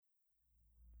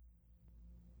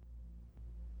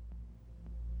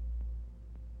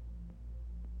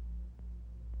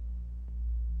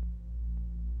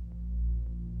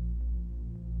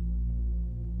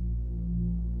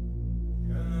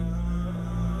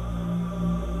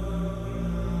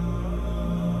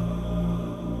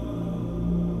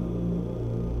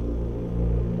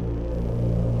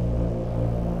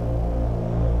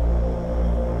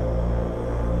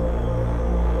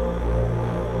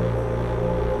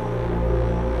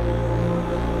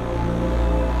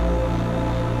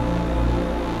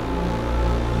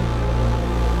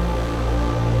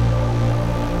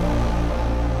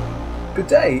Good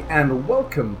day and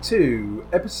welcome to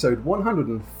episode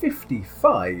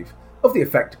 155 of the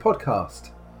Effect Podcast,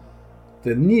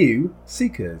 The New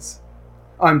Seekers.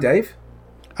 I'm Dave.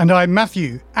 And I'm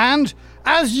Matthew. And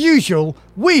as usual,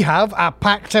 we have a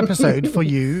packed episode for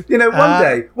you. You know, one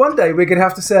day we're going to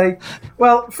have to say,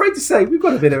 well, afraid to say, we've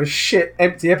got a bit of a shit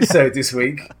empty episode this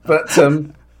week, but...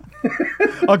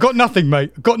 I got nothing,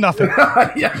 mate. Got nothing.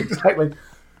 Yeah, exactly.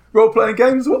 Role-playing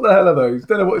games? What the hell are those?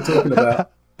 Don't know what you're talking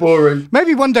about. Boring.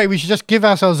 Maybe one day we should just give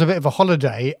ourselves a bit of a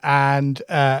holiday and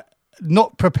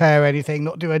not prepare anything,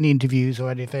 not do any interviews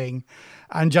or anything,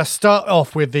 and just start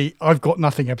off with the I've got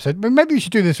nothing episode. But maybe we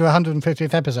should do this for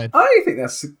 150th episode. I think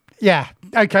that's... Yeah.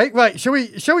 Okay. Right. Shall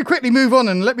we quickly move on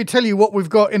and let me tell you what we've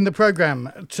got in the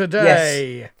programme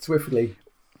today? Yes, swiftly.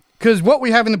 Because what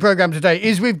we have in the programme today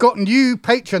is we've got new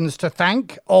patrons to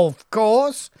thank, of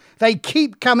course. They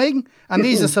keep coming, and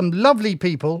these are some lovely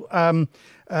people,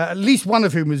 at least one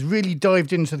of whom has really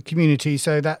dived into the community,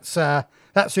 so that's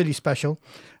really special.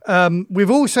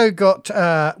 We've also got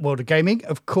World of Gaming,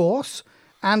 of course,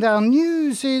 and our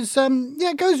news is,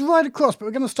 it goes right across, but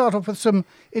we're going to start off with some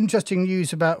interesting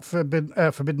news about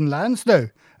Forbidden Lands. No,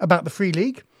 about the Free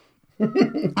League.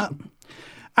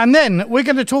 And then we're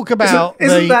going to talk about...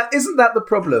 Isn't that the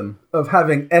problem of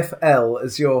having FL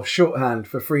as your shorthand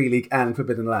for Free League and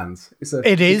Forbidden Lands?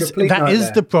 It is. That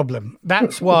is the problem.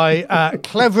 That's why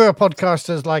cleverer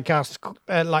podcasters like us,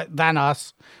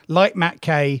 like Matt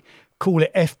Kay, call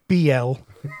it FBL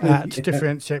to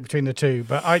differentiate between the two.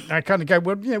 But I kind of go,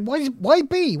 well, you know, why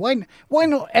B? Why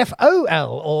not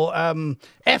FOL or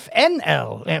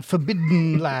FNL,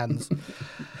 Forbidden Lands?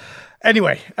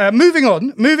 Anyway, moving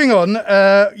on.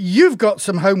 You've got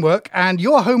some homework, and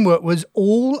your homework was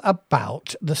all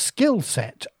about the skill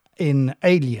set in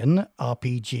Alien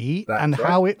RPG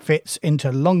how it fits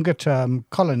into longer-term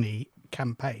colony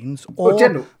campaigns or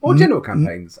general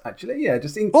campaigns. Actually, yeah,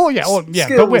 just in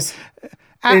skills.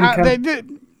 But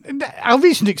our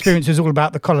recent experience is all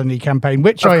about the colony campaign,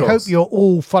 which I hope you're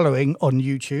all following on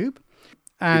YouTube,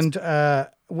 and.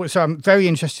 So I'm very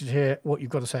interested to hear what you've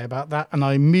got to say about that, and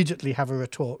I immediately have a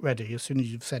retort ready as soon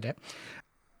as you've said it.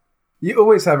 You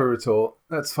always have a retort.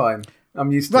 That's fine.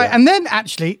 I'm used to it. Right, and then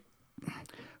actually,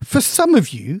 for some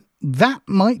of you, that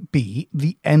might be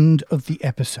the end of the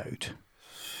episode.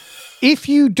 If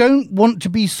you don't want to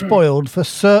be spoiled for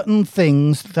certain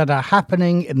things that are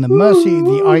happening in the Mercy of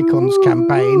the Icons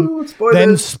campaign,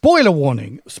 then spoiler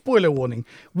warning.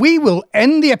 We will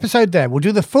end the episode there. We'll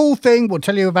do the full thing. We'll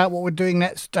tell you about what we're doing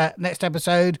next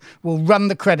episode. We'll run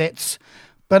the credits.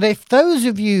 But if those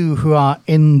of you who are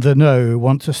in the know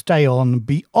want to stay on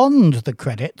beyond the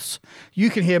credits,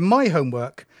 you can hear my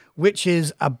homework, which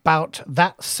is about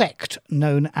that sect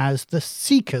known as the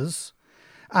Seekers.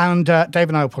 And Dave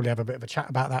and I will probably have a bit of a chat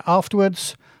about that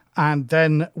afterwards. And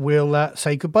then we'll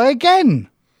say goodbye again.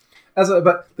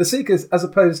 But the Seekers, as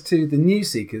opposed to the New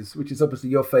Seekers, which is obviously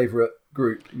your favourite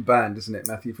group and band, isn't it,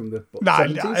 Matthew, from the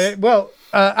 70s?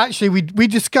 Actually, we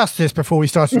discussed this before we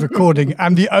started recording.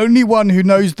 And the only one who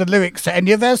knows the lyrics to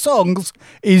any of their songs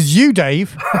is you,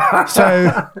 Dave.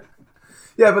 So...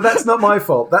 Yeah, but that's not my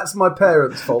fault. That's my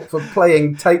parents' fault for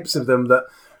playing tapes of them that...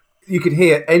 you could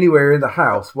hear anywhere in the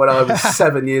house when I was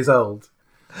 7 years old.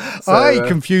 So, I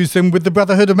confused them with the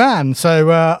Brotherhood of Man, so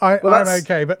I'm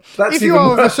okay. But if you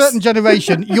are of a certain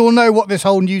generation, you'll know what this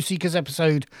whole New Seekers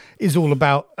episode is all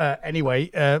about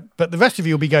anyway. But the rest of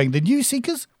you will be going, the New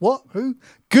Seekers? What? Who?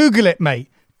 Google it, mate.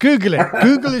 Google it.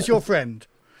 Google is your friend.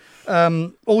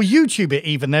 Or YouTube it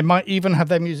even. They might even have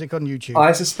their music on YouTube.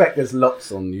 I suspect there's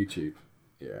lots on YouTube.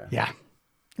 Yeah.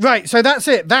 Right, so that's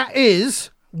it. That is...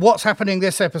 what's happening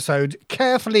this episode,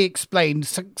 carefully explained,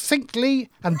 succinctly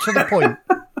and to the point.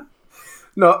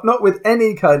 Not with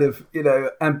any kind of,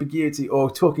 ambiguity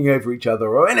or talking over each other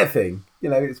or anything.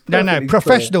 It's no,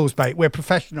 professionals, mate. We're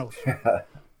professionals.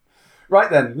 Right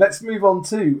then, let's move on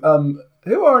to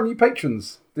who are our new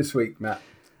patrons this week, Matt?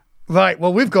 Right,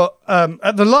 well, we've got,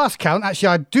 at the last count, actually,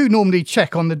 I do normally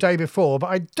check on the day before, but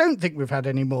I don't think we've had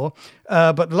any more.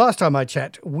 But the last time I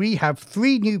checked, we have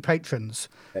 3 new patrons.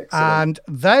 Excellent. And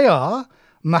they are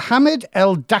Mohammed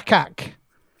El Dakak,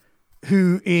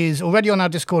 who is already on our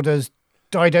Discord as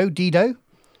Dido.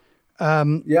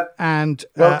 And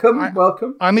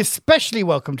welcome. I'm especially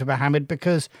welcome to Mohammed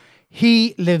because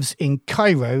he lives in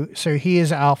Cairo, so he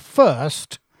is our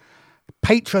first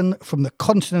patron from the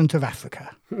continent of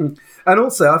Africa. And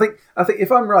also, I think if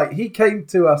I'm right, he came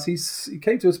to us. He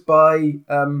came to us by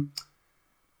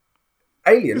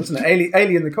Alien, wasn't it?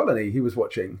 Alien the Colony. He was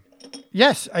watching.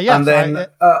 Yes, and then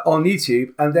on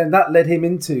YouTube, and then that led him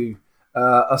into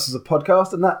us as a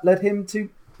podcast, and that led him to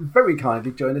very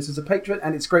kindly join us as a patron,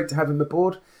 and it's great to have him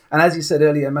aboard. And as you said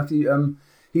earlier, Matthew,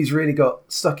 he's really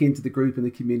got stuck into the group and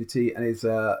the community, and is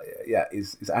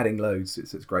adding loads.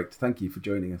 It's great. Thank you for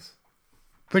joining us.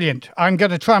 Brilliant. I'm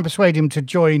going to try and persuade him to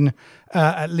join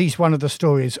at least one of the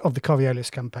stories of the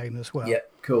Coriolis campaign as well. Yeah,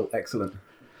 cool. Excellent.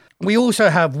 We also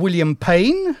have William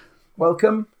Payne.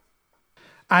 Welcome.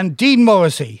 And Dean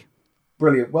Morrissey.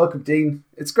 Brilliant. Welcome, Dean.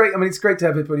 It's great. I mean, it's great to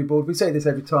have everybody aboard. We say this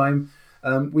every time.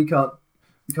 We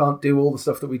can't do all the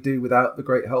stuff that we do without the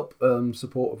great help,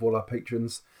 support of all our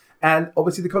patrons. And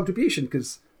obviously the contribution,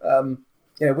 because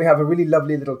we have a really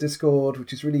lovely little Discord,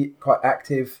 which is really quite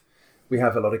active. We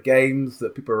have a lot of games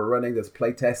that people are running. There's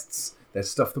play tests.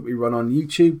 There's stuff that we run on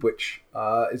YouTube, which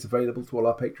is available to all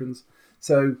our patrons.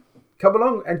 So come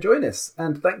along and join us.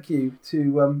 And thank you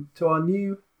to our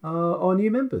new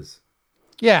members.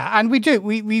 Yeah, and we do.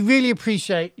 We really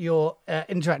appreciate your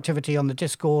interactivity on the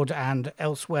Discord and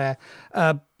elsewhere.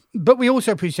 But we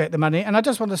also appreciate the money. And I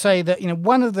just want to say that,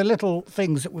 one of the little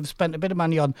things that we've spent a bit of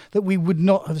money on that we would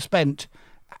not have spent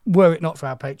were it not for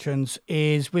our patrons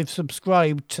is we've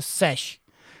subscribed to Sesh,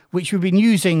 which we've been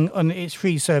using on its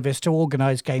free service to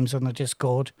organise games on the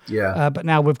Discord. Yeah. But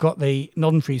now we've got the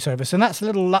non-free service. And that's a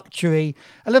little luxury,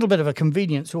 a little bit of a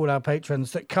convenience to all our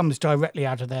patrons that comes directly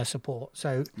out of their support.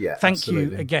 So thank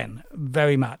you again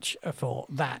very much for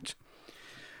that.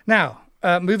 Now,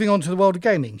 moving on to the world of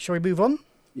gaming. Shall we move on?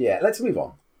 Yeah, let's move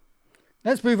on.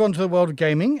 Let's move on to the world of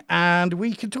gaming. And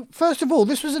we could talk, first of all,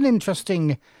 this was an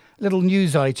interesting little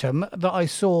news item that I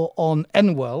saw on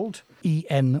EN-World.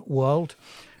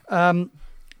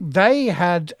 They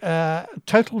had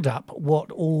totaled up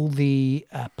what all the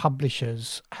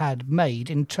publishers had made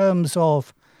in terms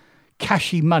of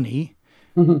cashy money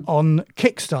on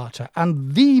Kickstarter.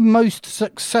 And the most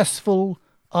successful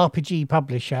RPG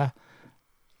publisher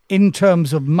in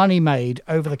terms of money made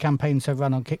over the campaigns they've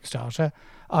run on Kickstarter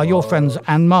are your friends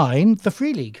and mine, the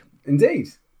Free League. Indeed.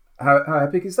 How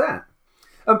epic is that?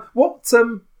 What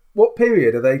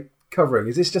period are they covering?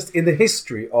 Is this just in the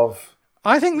history of...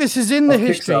 I think this is in the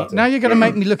history. Now you're going to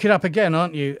make me look it up again,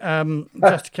 aren't you?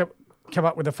 Just to come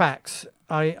up with the facts.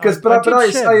 I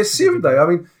assume though. I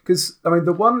mean,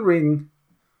 the One Ring,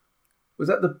 was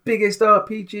that the biggest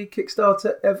RPG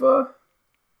Kickstarter ever?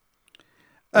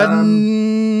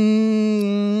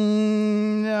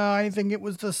 No, I think it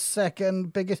was the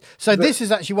second biggest. So this is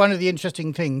actually one of the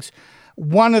interesting things.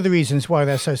 One of the reasons why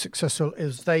they're so successful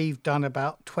is they've done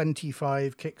about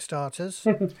 25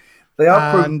 Kickstarters. They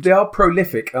are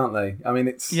prolific, aren't they? I mean,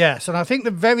 it's... Yes, and I think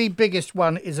the very biggest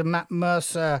one is a Matt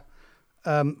Mercer...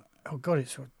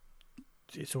 it's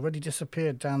already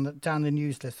disappeared down the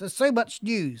news list. There's so much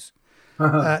news.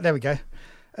 There we go.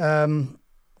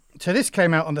 So this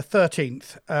came out on the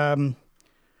 13th.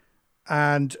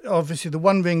 And obviously the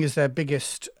One Ring is their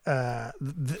biggest... the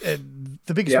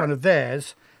biggest one of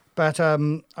theirs. But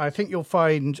I think you'll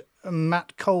find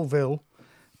Matt Colville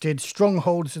did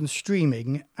Strongholds and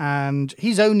Streaming, and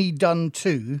he's only done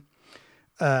 2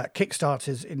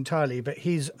 Kickstarters entirely, but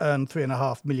he's earned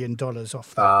 $3.5 million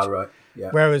off that. Right. Yeah.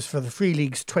 Whereas for the Free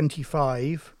League's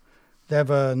 25,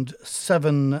 they've earned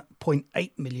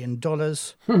 $7.8 million.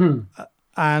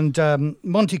 And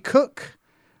Monty Cook,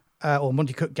 or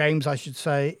Monty Cook Games, I should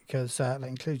say, because that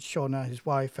includes Shauna, his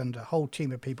wife, and a whole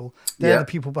team of people. They're the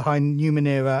people behind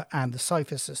Numenera and the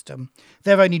Cypher system.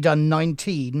 They've only done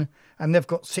 19, and they've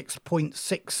got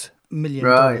 $6.6 million.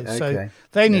 Right, okay. So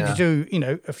they need to do,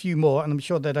 a few more, and I'm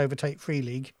sure they'd overtake Free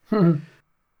League. Yeah,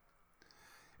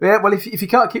 well, if you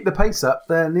can't keep the pace up,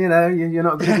 then, you're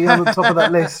not going to be on the top of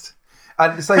that list.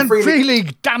 And so Free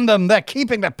League, damn them, they're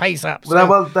keeping the pace up. So.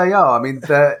 Well, they are. I mean,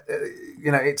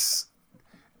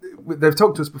 they've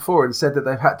talked to us before and said that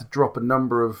they've had to drop a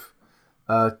number of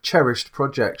cherished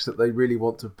projects that they really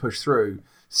want to push through,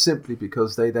 simply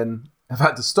because they then have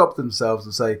had to stop themselves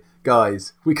and say,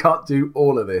 guys, we can't do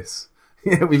all of this.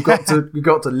 We've got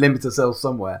to limit ourselves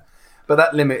somewhere. But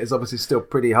that limit is obviously still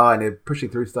pretty high, and they're pushing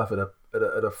through stuff at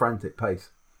a frantic pace.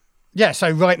 Yeah, so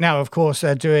right now, of course,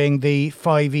 they're doing the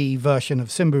 5e version of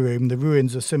Symbaroum, the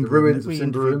Ruins of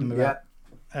Symbaroum.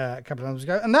 A couple of times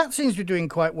ago. And that seems to be doing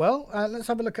quite well. Let's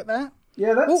have a look at that.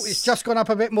 Yeah, it's just gone up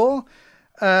a bit more.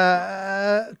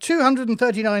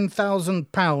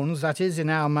 £239,000, that is, in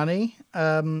our money.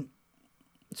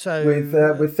 So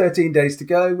with 13 days to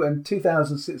go and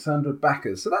 2,600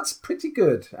 backers. So that's pretty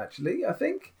good, actually, I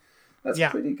think. That's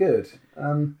pretty good.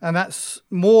 And that's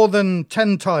more than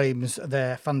 10 times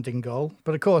their funding goal.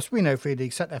 But, of course, we know Free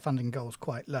League set their funding goals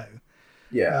quite low.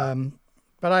 Yeah.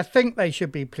 But I think they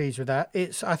should be pleased with that.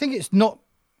 I think it's not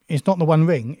the One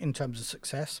Ring in terms of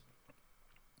success.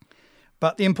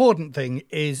 But the important thing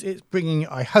is it's bringing,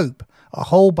 I hope, a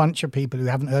whole bunch of people who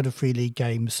haven't heard of Free League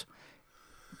games,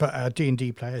 but are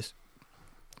D&D players,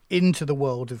 into the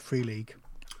world of Free League.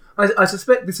 I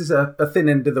suspect this is a thin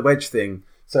end of the wedge thing.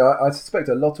 So I suspect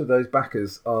a lot of those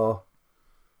backers are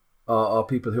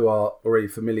people who are already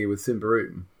familiar with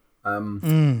Symbaroum.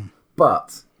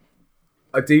 But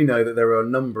I do know that there are a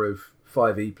number of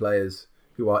 5e players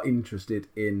who are interested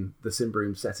in the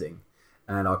Symbaroum setting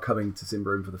and are coming to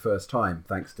Symbaroum for the first time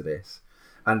thanks to this.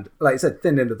 And like I said,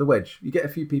 thin end of the wedge. You get a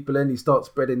few people in, you start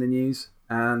spreading the news,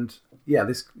 and yeah,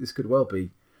 this could well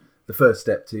be the first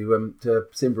step to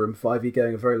Symbaroum 5e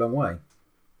going a very long way.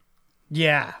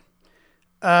 Yeah.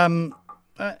 And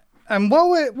while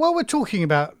we're talking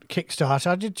about Kickstarter,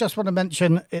 I did just want to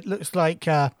mention it looks like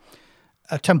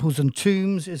Temples and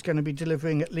Tombs is going to be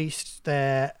delivering at least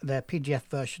their PDF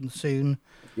version soon.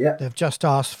 Yeah. They've just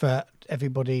asked for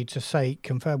everybody to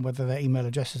confirm whether their email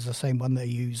address is the same one they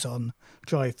use on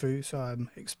DriveThru. So I'm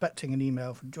expecting an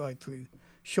email from DriveThru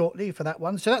shortly for that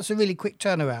one. So that's a really quick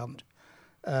turnaround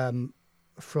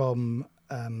from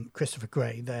Christopher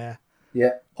Gray there.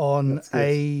 Yeah. On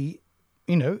a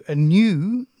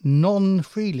new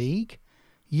non-Free League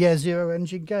Year Zero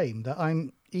engine game that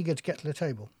I'm eager to get to the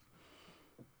table.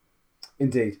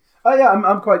 Indeed. Oh yeah,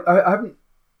 I'm quite. I haven't,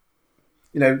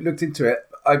 looked into it.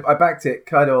 I backed it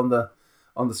kind of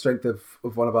on the strength of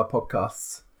one of our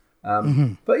podcasts.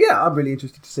 But yeah, I'm really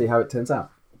interested to see how it turns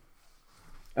out.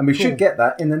 And we should get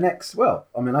that in the next. Well,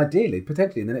 I mean, ideally,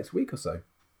 potentially in the next week or so.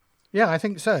 Yeah, I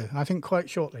think so. I think quite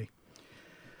shortly.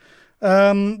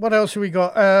 What else have we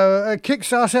got?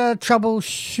 Kickstarter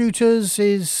Troubleshooters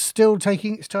is still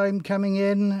taking its time coming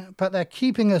in, but they're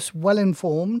keeping us well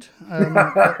informed.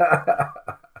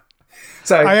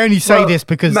 So I only say this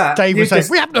because Matt, Dave was saying,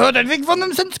 we haven't heard anything from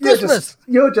them since Christmas.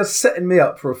 You're just setting me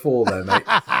up for a fall there, mate.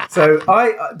 So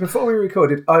before we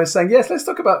recorded, I was saying, yes, let's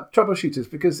talk about Troubleshooters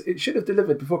because it should have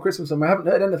delivered before Christmas and we haven't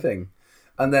heard anything.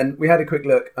 And then we had a quick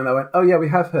look and I went, oh yeah, we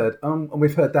have heard. And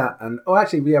we've heard that. And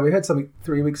we heard something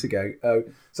 3 weeks ago.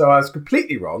 So I was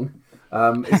completely wrong.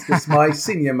 It's just my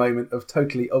senior moment of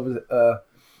totally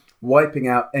wiping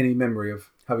out any memory of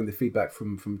having the feedback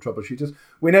from Troubleshooters.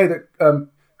 We know that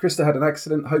Krista had an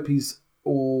accident. Hope he's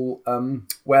all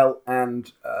well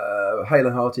and hale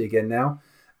and hearty again now.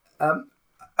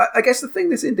 I guess the thing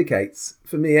this indicates,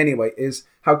 for me anyway, is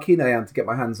how keen I am to get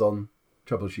my hands on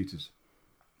Troubleshooters.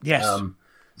 Yes.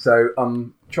 So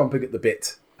I'm chomping at the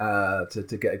bit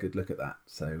to get a good look at that.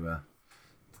 So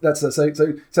that's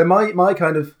so my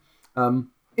kind of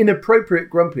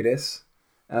inappropriate grumpiness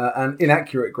and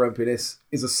inaccurate grumpiness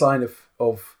is a sign of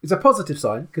it's a positive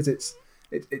sign because it's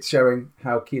showing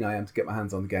how keen I am to get my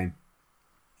hands on the game.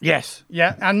 Yes,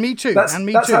 yeah, and me too. That's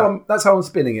how I'm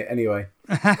spinning it anyway.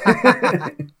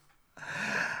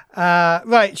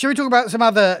 Right, shall we talk about some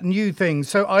other new things?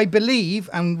 So I believe,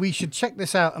 and we should check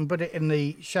this out and put it in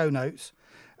the show notes,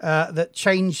 that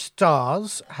Change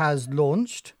Stars has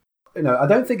launched. I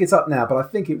don't think it's up now, but I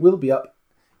think it will be up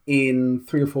in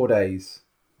 3 or 4 days.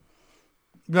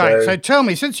 Right, so tell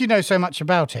me, since you know so much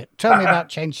about it, tell me about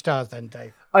Change Stars then,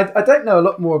 Dave. I don't know a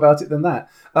lot more about it than that.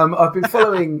 I've been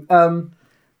following...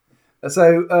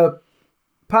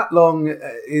 Pat Long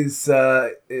is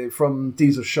from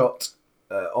Diesel Shot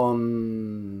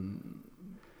on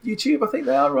YouTube, I think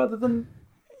they are, rather than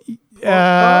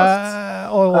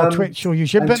or Twitch or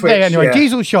YouTube. But Twitch, anyway, yeah.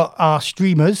 Diesel Shot are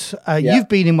streamers. You've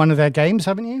been in one of their games,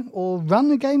 haven't you? Or run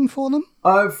a game for them?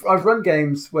 I've run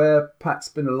games where Pat's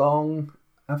been along.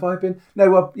 Have I been? No,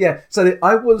 well, yeah. So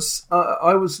I was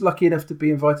lucky enough to be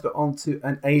invited onto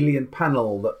an Alien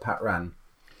panel that Pat ran.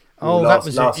 That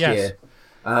was last year. Yes.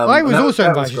 I was also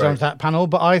invited onto that panel,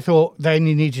 but I thought they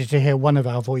only needed to hear one of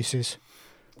our voices.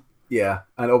 Yeah,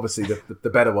 and obviously the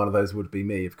better one of those would be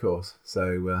me, of course.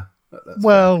 So that's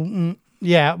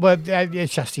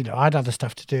it's just I had other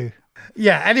stuff to do.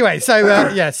 Yeah. Anyway,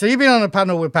 so so you've been on a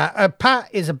panel with Pat. Pat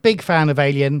is a big fan of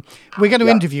Alien. We're going to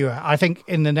interview her, I think,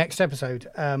 in the next episode.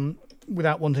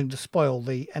 Without wanting to spoil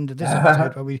the end of this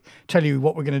episode, where we tell you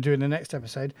what we're going to do in the next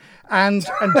episode. And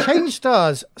Change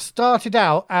Stars started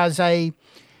out as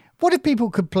what if people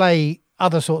could play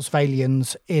other sorts of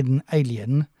aliens in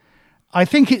Alien? I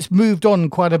think it's moved on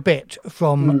quite a bit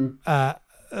from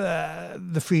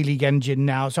the Free League engine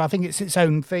now, so I think it's its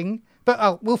own thing.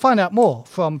 But we'll find out more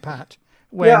from Pat.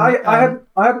 I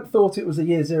hadn't thought it was a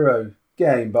Year Zero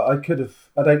game, but I could have.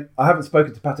 I haven't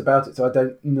spoken to Pat about it, so I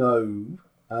don't know.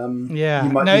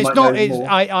 It's not.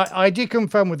 I did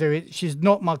confirm with her. She's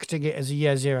not marketing it as a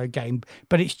Year Zero game,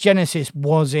 but its genesis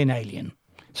was in Alien,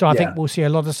 so I think we'll see a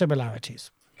lot of similarities.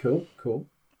 Cool.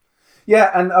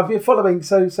 Yeah, and I've been following.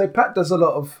 So Pat does a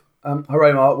lot of her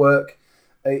own artwork.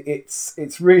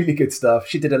 It's really good stuff.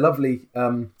 She did a lovely.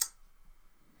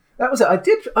 That was it.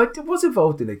 I was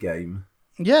involved in a game.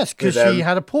 Yes, because she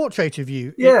had a portrait of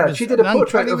you. Yeah, she did a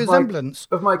portrait of resemblance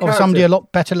of my character. Of somebody a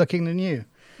lot better looking than you.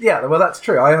 Yeah, well, that's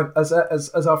true. I have, as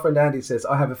our friend Andy says,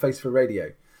 I have a face for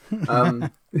radio.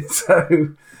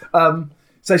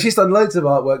 So she's done loads of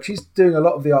artwork. She's doing a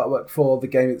lot of the artwork for the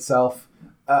game itself.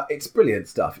 It's brilliant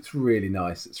stuff. It's really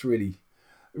nice. It's really,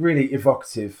 really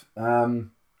evocative. And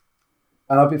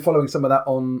I've been following some of that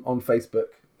on Facebook.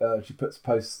 She puts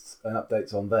posts and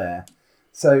updates on there.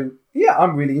 So yeah,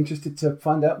 I'm really interested to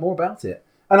find out more about it.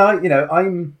 And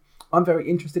I'm very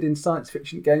interested in science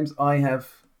fiction games. I have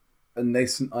a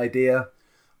nascent idea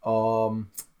of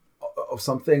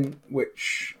something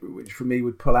which for me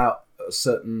would pull out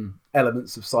certain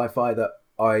elements of sci-fi that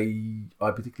I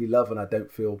particularly love, and I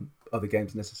don't feel other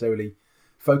games necessarily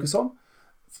focus on.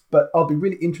 But I'll be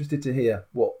really interested to hear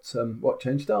what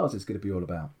Change Stars is going to be all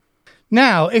about.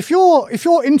 Now, if you're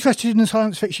interested in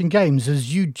science fiction games,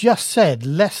 as you just said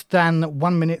less than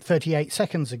 1 minute 38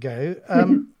 seconds ago,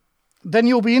 then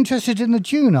you'll be interested in the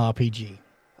Dune RPG.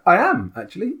 I am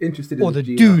actually interested in the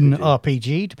Dune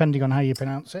RPG, depending on how you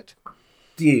pronounce it.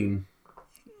 Dune.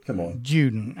 Come on.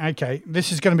 Dune. Okay.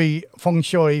 This is going to be feng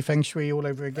shui all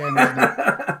over again, isn't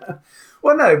it?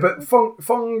 Well, no, but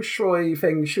feng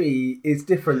shui is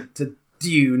different to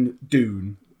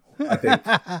Dune, I think.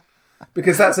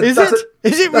 Because that's Is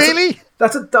it really?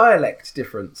 That's a dialect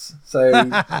difference.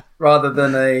 So rather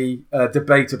than a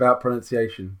debate about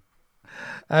pronunciation.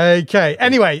 Okay.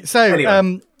 Anyway, it's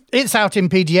out in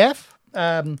PDF.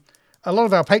 A lot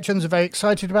of our patrons are very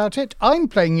excited about it. I'm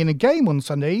playing in a game on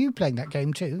Sunday. Are you playing that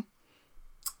game too?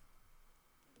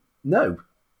 No.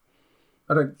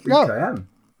 I don't think I am.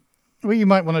 Well, you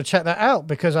might want to check that out,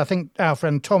 because I think our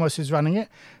friend Thomas is running it,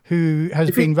 who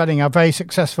has been running our very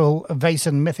successful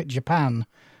Vaesen Mythic Japan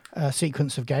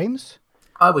sequence of games.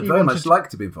 I would very much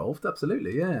like to be involved.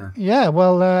 Absolutely, yeah. Yeah,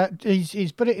 well,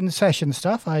 he's put it in the session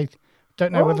stuff. I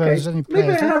don't know whether there's any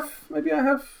players. Maybe I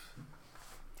have.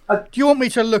 Do you want me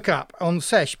to look up on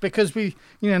Sesh? Because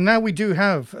now we do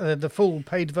have the full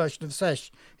paid version of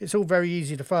Sesh. It's all very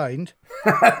easy to find.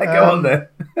 Go on then.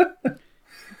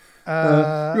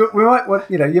 We might want,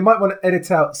 you might want to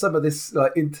edit out some of this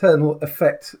internal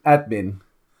effect admin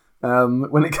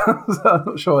when it comes. I'm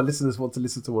not sure our listeners want to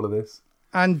listen to all of this.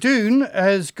 And Dune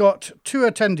has got 2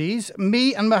 attendees.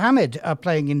 Me and Mohammed are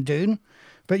playing in Dune,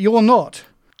 but you're not.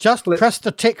 Just press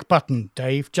the tick button,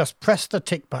 Dave. Just press the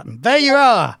tick button. There you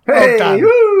are. Hey, well done.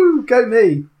 Woo, go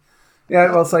me.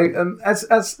 Yeah, well, so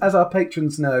as our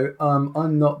patrons know,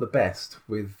 I'm not the best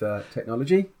with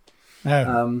technology.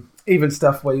 No. Even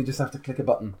stuff where you just have to click a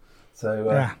button.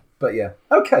 So, but yeah,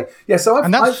 okay, yeah. So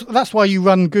that's why you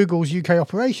run Google's UK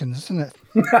operations, isn't it?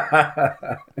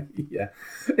 Yeah,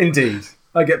 indeed.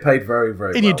 I get paid very,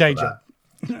 very in well your day job.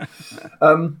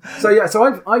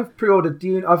 So I've pre-ordered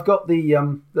Dune. I've got the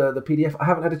PDF. I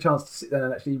haven't had a chance to sit down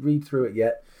and actually read through it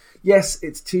yet. Yes,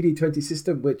 it's 2D20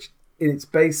 system, which in its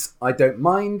base I don't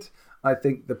mind. I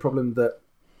think the problem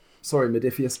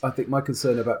Modiphius. I think my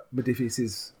concern about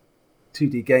Modiphius's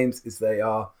 2D games is they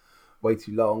are way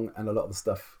too long, and a lot of the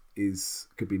stuff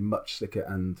could be much slicker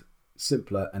and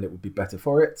simpler, and it would be better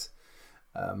for it.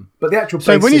 But the actual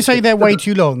so when you say they're way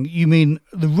too long, you mean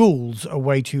the rules are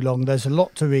way too long. There's a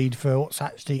lot to read for what's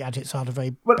actually at its heart of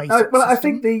a basic system. I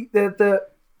think the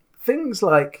things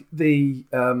like the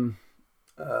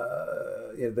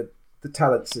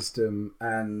talent system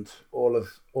and all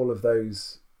of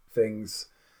those things,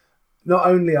 not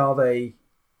only are they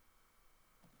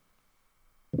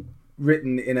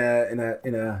written in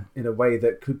a way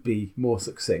that could be more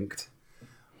succinct,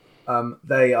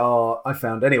 they are, I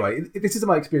found anyway, this is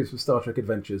my experience with Star Trek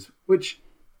Adventures, which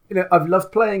I've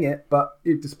loved playing it, but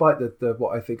despite the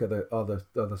what I think are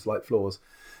the slight flaws,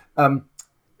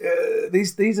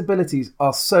 these abilities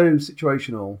are so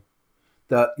situational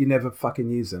that you never fucking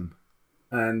use them,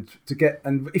 and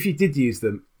if you did use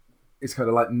them, it's kind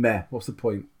of like meh. What's the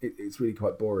point? It's really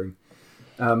quite boring.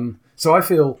 So I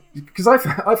feel, because I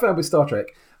found with Star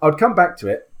Trek, I would come back to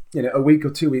it, a week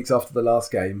or 2 weeks after the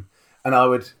last game, and I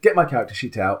would get my character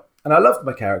sheet out, and I loved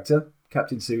my character,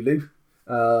 Captain Sulu,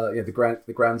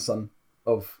 the grandson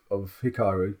of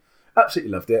Hikaru.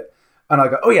 Absolutely loved it, and I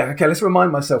go, oh yeah, okay, let's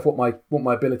remind myself what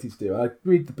my abilities do. And I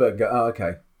read the book and go, oh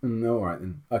okay, all right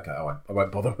then, okay, I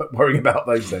won't bother worrying about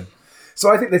those then.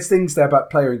 So I think there's things there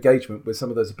about player engagement with some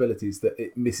of those abilities that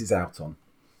it misses out on.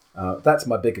 That's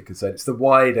my bigger concern. It's the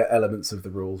wider elements of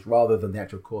the rules rather than the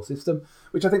actual core system,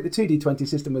 which I think the 2D20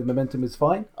 system with momentum is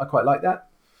fine. I quite like that.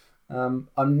 I'm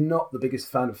not the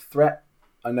biggest fan of threat.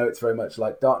 I know it's very much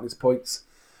like Darkness Points,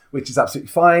 which is absolutely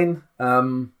fine.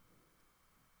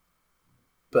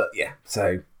 But yeah,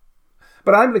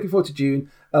 but I'm looking forward to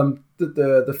June.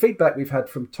 The feedback we've had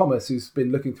from Thomas, who's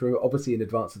been looking through it, obviously in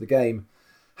advance of the game,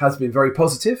 has been very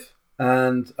positive.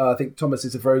 And I think Thomas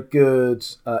is a very good,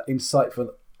 insightful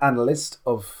analyst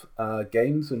of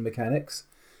games and mechanics.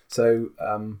 So,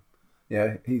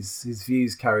 his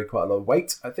views carry quite a lot of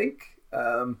weight, I think.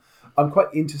 I'm quite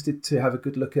interested to have a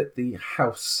good look at the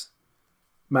house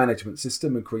management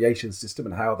system and creation system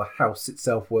and how the house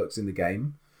itself works in the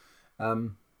game.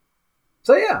 I'm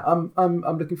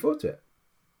looking forward to it.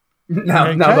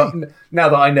 Now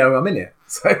that I know I'm in it.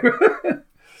 So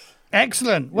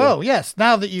excellent. Well, yes.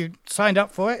 Now that you signed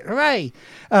up for it, hooray!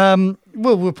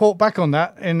 We'll report back on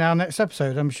that in our next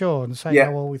episode, I'm sure, and say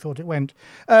how well we thought it went.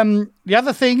 The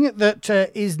other thing that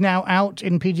is now out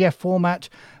in PDF format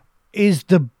is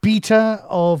the beta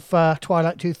of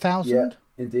Twilight 2000. Yeah,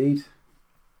 indeed.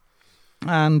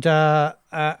 And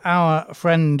our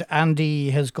friend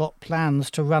Andy has got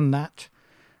plans to run that,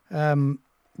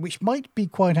 which might be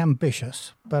quite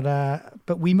ambitious,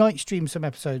 but we might stream some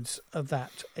episodes of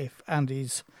that if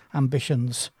Andy's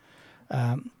ambitions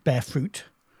bear fruit.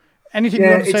 Anything you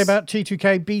want to say about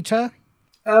T2K beta?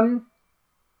 I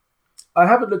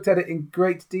haven't looked at it in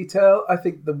great detail. I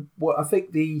think the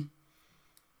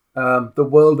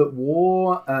World at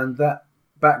War and that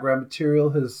background material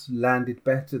has landed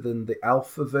better than the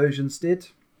alpha versions did.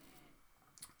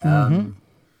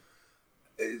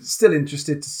 Still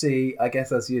interested to see, I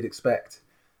guess, as you'd expect.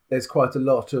 There's quite a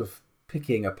lot of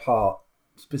picking apart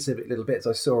specific little bits.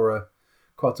 I saw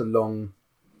quite a long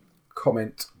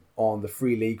comment on the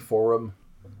Free League forum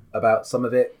about some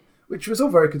of it, which was all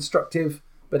very constructive.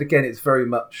 But again, it's very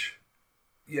much,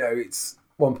 it's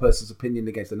one person's opinion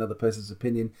against another person's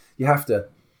opinion. You have to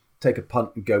take a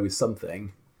punt and go with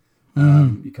something.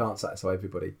 You can't satisfy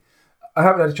everybody. I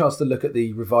haven't had a chance to look at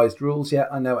the revised rules yet.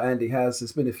 I know Andy has.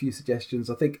 There's been a few suggestions.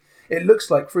 I think it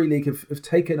looks like Free League have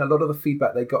taken a lot of the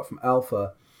feedback they got from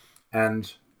Alpha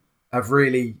and have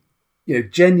really,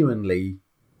 genuinely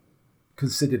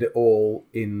considered it all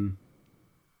in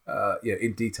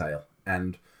detail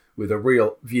and with a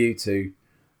real view to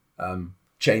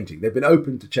changing. They've been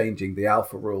open to changing the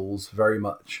Alpha rules very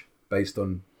much based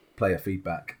on player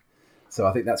feedback. So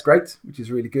I think that's great, which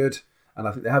is really good. And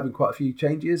I think there have been quite a few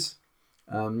changes.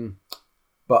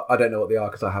 But I don't know what they are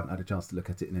because I haven't had a chance to look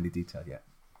at it in any detail yet.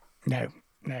 No.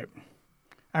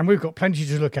 And we've got plenty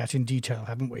to look at in detail,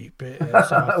 haven't we? But,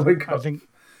 I think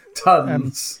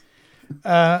tons.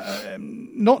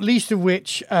 Not least of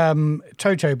which,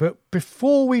 Toto. But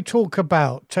before we talk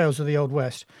about Tales of the Old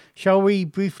West, shall we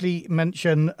briefly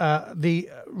mention the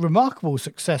remarkable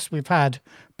success we've had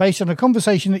based on a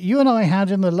conversation that you and I had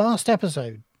in the last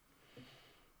episode?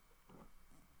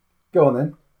 Go on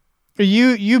then.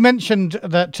 You mentioned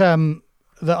that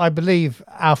that I believe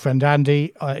our friend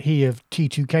Andy, he of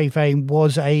T2K fame,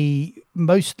 was a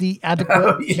mostly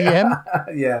adequate GM.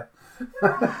 Yeah.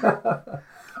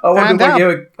 I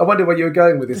wonder where you were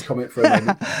going with this comment for a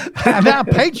moment. And our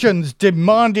patrons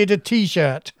demanded a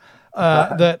T-shirt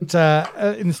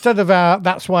that instead of our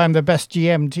 "That's Why I'm the Best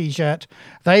GM" T-shirt,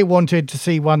 they wanted to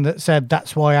see one that said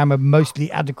 "That's Why I'm a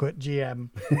Mostly Adequate GM."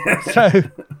 So,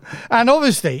 and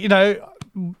obviously,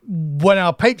 when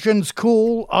our patrons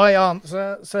call, I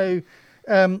answer. So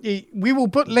we will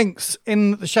put links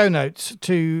in the show notes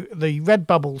to the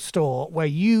Redbubble store where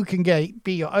you can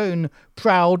be your own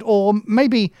proud or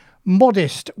maybe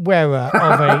modest wearer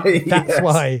of a "That's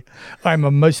Why I'm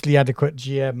a Mostly Adequate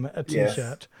GM"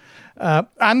 T-shirt. Yes.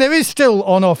 And there is still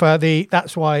on offer the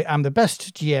 "That's Why I'm the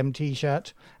Best GM"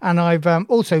 T-shirt. And I've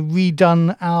also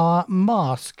redone our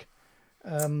mask.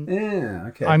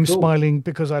 Okay. I'm cool. smiling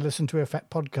because I listen to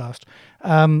Effect podcast.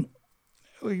 I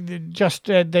noticed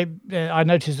that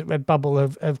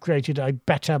Redbubble have created a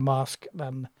better mask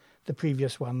than the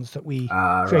previous ones that we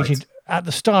created at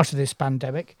the start of this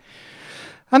pandemic.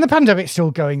 And the pandemic's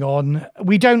still going on.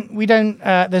 We don't.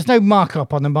 There's no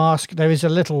markup on the mask. There is a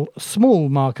little small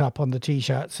markup on the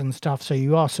T-shirts and stuff. So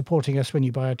you are supporting us when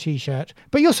you buy a T-shirt,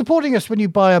 but you're supporting us when you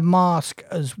buy a mask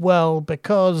as well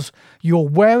because you're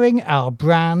wearing our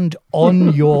brand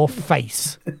on your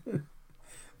face.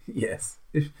 Yes.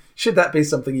 Should that be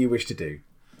something you wish to do?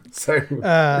 So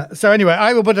anyway,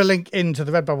 I will put a link into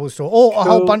the Redbubble store or a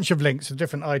whole bunch of links of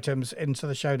different items into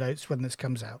the show notes when this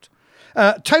comes out.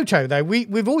 Toto, though,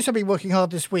 we've also been working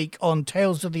hard this week on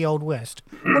Tales of the Old West.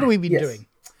 What have we been doing?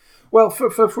 Well, for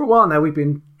a while now, we've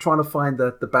been trying to find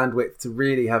the bandwidth to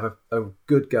really have a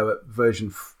good go at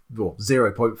version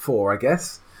 0.4, I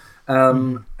guess.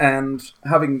 And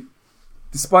having,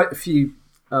 despite a few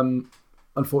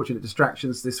unfortunate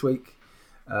distractions this week.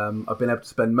 I've been able to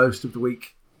spend most of the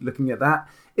week looking at that.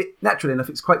 Naturally enough,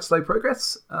 it's quite slow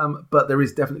progress, but there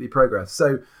is definitely progress.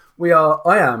 So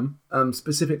I am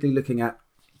specifically looking at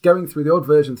going through the old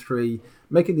version 3,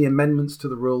 making the amendments to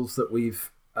the rules that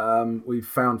we've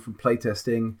found from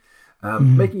playtesting,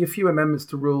 making a few amendments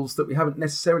to rules that we haven't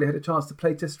necessarily had a chance to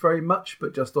playtest very much,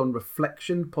 but just on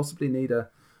reflection possibly need a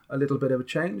little bit of a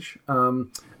change.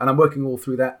 And I'm working all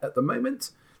through that at the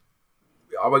moment.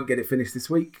 I won't get it finished this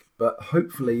week, but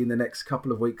hopefully in the next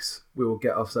couple of weeks we will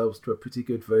get ourselves to a pretty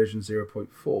good version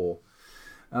 0.4.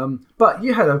 But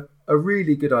you had a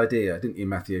really good idea, didn't you,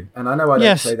 Matthew? And I know I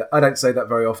don't say that. I don't say that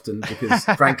very often because,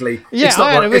 frankly, I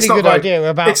had a really good idea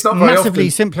about massively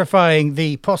simplifying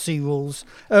the posse rules.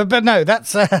 But no,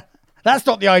 that's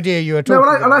not the idea you were talking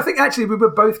about. And I think actually we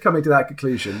were both coming to that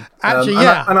conclusion. Actually,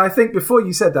 and I think before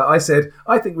you said that, I said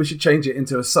I think we should change it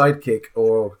into a sidekick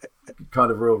or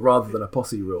kind of rule rather than a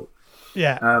posse rule.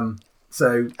 Yeah.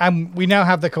 And we now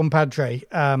have the compadre.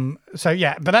 But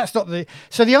that's not the...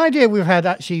 So the idea we've had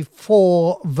actually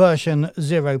for version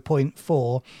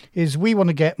 0.4 is we want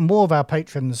to get more of our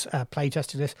patrons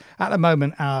playtesting this. At the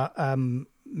moment, our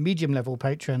medium level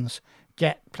patrons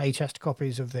get playtest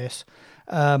copies of this.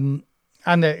 And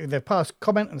they've passed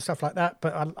comment and stuff like that,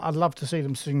 but I'd love to see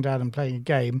them sitting down and playing a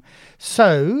game.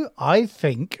 So I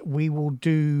think we will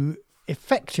do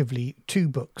effectively 2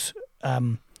 books,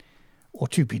 or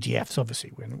 2 PDFs,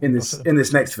 obviously. In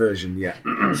this next version, yeah.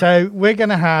 So we're going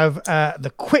to have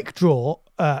the quick draw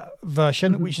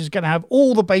version, which is going to have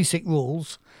all the basic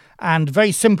rules and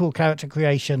very simple character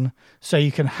creation, so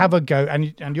you can have a go,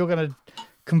 and you're going to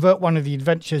convert one of the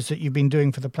adventures that you've been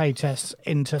doing for the playtests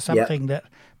into something that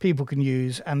people can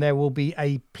use, and there will be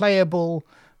a playable,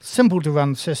 simple to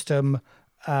run system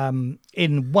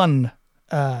in one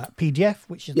PDF,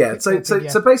 which is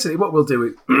so basically what we'll do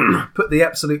is put the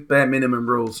absolute bare minimum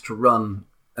rules to run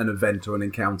an event or an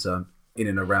encounter in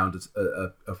and around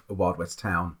a Wild West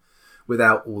town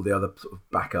without all the other sort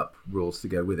of backup rules to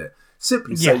go with it,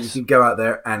 simply so you can go out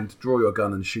there and draw your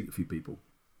gun and shoot a few people.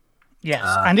 Yes,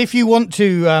 and if you want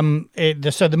to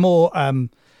the more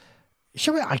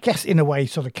shall we, I guess in a way,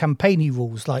 sort of campaigny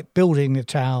rules like building the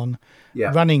town,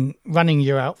 running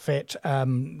your outfit,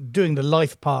 doing the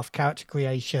life path character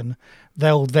creation,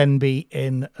 they'll then be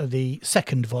in the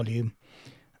second volume,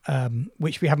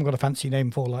 which we haven't got a fancy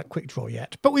name for, like Quick Draw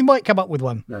yet, but we might come up with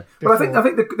one. No, but I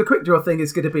think the Quick Draw thing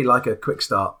is going to be like a quick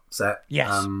start set.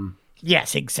 Yes,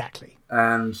 yes, exactly.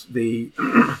 And the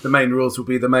main rules will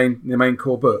be the main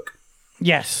core book.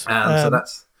 Yes,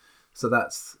 So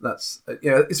that's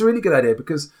it's a really good idea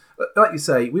because, like you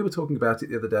say, we were talking about it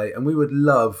the other day, and we would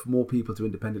love more people to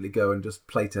independently go and just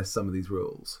playtest some of these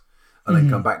rules, and then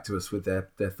come back to us with their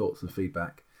thoughts and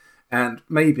feedback. And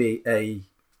maybe a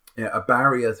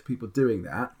barrier to people doing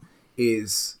that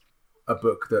is a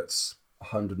book that's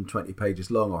 120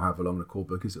 pages long, or however long the core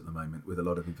book is at the moment, with a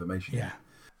lot of information. Yeah,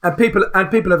 and people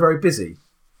are very busy.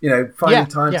 Finding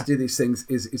time to do these things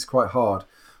is quite hard.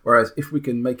 Whereas if we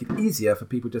can make it easier for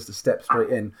people just to step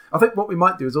straight in, I think what we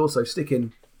might do is also stick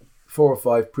in 4 or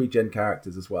 5 pre-gen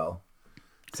characters as well.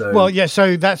 So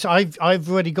that's I've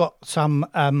already got some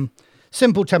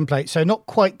simple templates, so not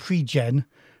quite pre-gen,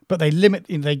 but they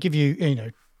give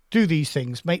you do these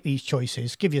things, make these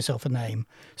choices, give yourself a name.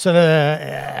 So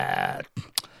the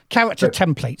character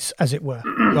templates, as it were,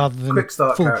 rather than quick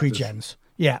start full characters. pre-gens.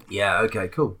 Yeah. Yeah. Okay.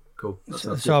 Cool.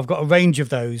 So I've got a range of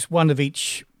those, one of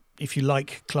each, if you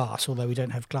like, class, although we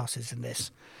don't have classes in this,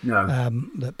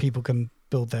 that people can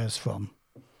build theirs from.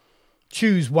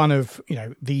 Choose one of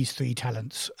these 3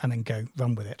 talents and then go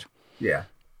run with it. Yeah,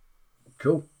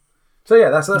 cool. So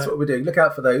that's what we're doing. Look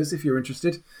out for those if you're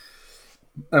interested,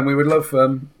 and we would love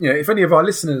if any of our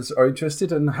listeners are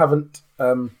interested and haven't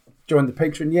joined the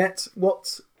Patreon yet.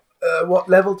 What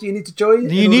level do you need to join?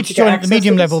 You need to join at the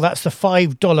medium level. That's the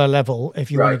 $5 level if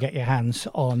you want to get your hands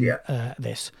on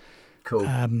this. Cool.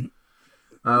 And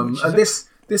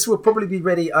this will probably be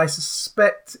ready. I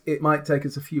suspect it might take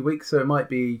us a few weeks, so it might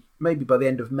be maybe by the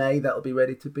end of May that'll be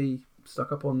ready to be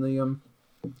stuck up on the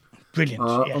brilliant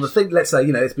on the thing. Let's say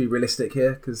let's be realistic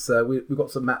here because we've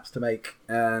got some maps to make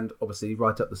and obviously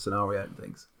write up the scenario and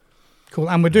things. Cool,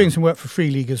 and we're doing some work for Free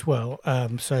League as well.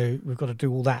 So we've got to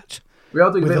do all that. We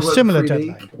are doing with a bit of work similar for Free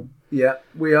deadline. League. Yeah,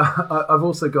 we are. I've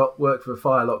also got work for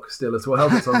Firelock still as well.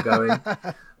 That's ongoing.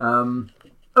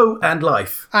 And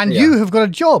life. And you have got a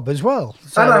job as well.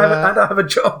 So, and I have a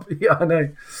job. Yeah, I know.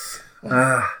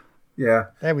 Yeah.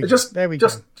 There we go.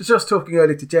 Just talking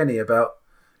earlier to Jenny about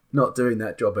not doing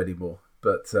that job anymore.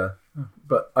 But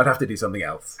I'd have to do something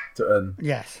else to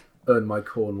earn my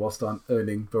corn whilst I'm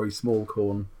earning very small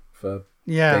corn for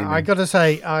Yeah, gaming. I got to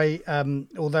say,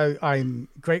 although I'm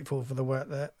grateful for the work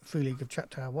that Free League have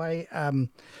chucked our way,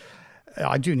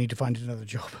 I do need to find another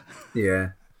job.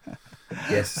 Yeah.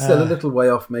 Yes, still a little way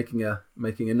off making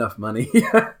enough money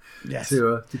Yes.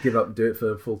 to give up and do it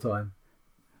for full time.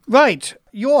 Right,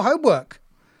 your homework.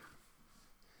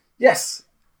 Yes.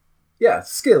 Yeah,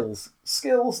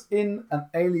 skills in an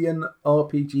Alien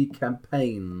RPG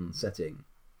campaign setting.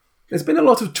 There's been a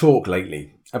lot of talk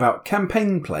lately about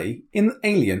campaign play in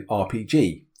Alien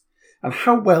RPG and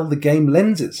how well the game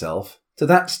lends itself to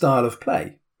that style of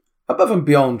play, above and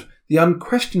beyond the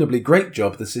unquestionably great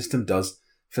job the system does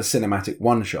for cinematic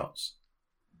one-shots.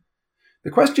 The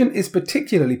question is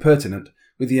particularly pertinent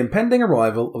with the impending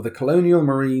arrival of the Colonial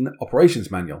Marine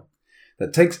Operations Manual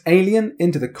that takes Alien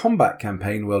into the combat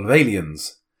campaign world of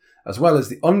Aliens, as well as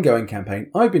the ongoing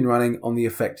campaign I've been running on the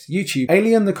Effects YouTube.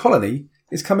 Alien the Colony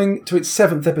is coming to its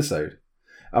 7th episode,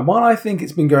 and while I think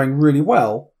it's been going really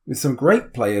well, with some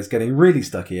great players getting really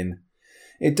stuck in,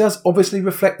 it does obviously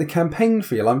reflect the campaign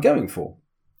feel I'm going for.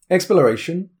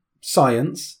 Exploration,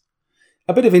 science,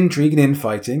 a bit of intrigue and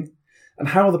infighting, and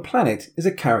how the planet is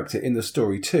a character in the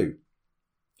story too.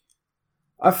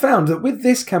 I've found that with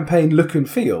this campaign look and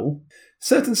feel,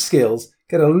 certain skills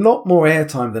get a lot more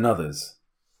airtime than others.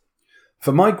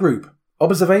 For my group,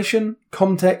 observation,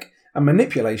 comtech, and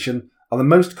manipulation are the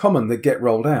most common that get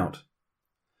rolled out.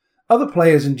 Other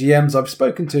players and GMs I've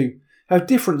spoken to have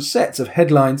different sets of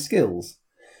headline skills,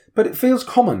 but it feels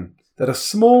common that a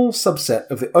small subset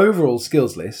of the overall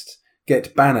skills list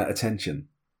get banner attention.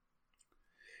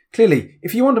 Clearly,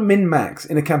 if you want to min-max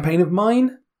in a campaign of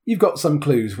mine, you've got some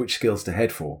clues which skills to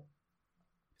head for.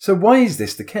 So why is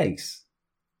this the case?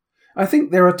 I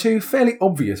think there are two fairly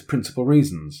obvious principal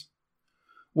reasons.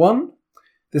 One,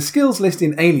 the skills list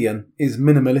in Alien is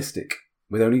minimalistic,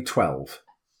 with only 12.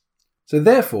 So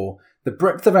therefore, the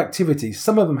breadth of activities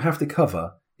some of them have to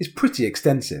cover is pretty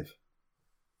extensive.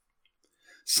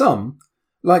 Some,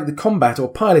 like the combat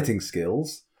or piloting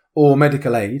skills, or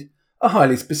medical aid, are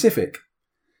highly specific.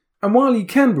 And while you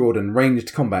can broaden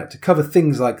ranged combat to cover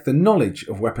things like the knowledge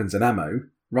of weapons and ammo,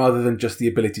 rather than just the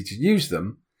ability to use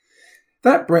them,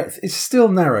 that breadth is still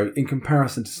narrow in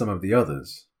comparison to some of the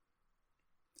others.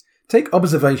 Take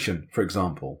observation, for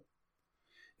example.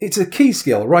 It's a key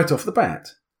skill right off the bat.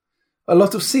 A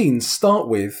lot of scenes start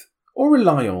with, or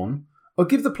rely on, or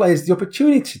give the players the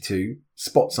opportunity to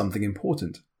spot something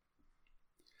important.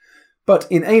 But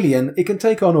in Alien, it can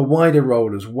take on a wider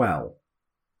role as well.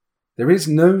 There is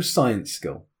no science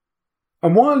skill.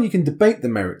 And while you can debate the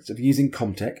merits of using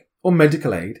comtech or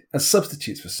medical aid as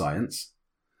substitutes for science,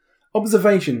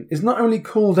 observation is not only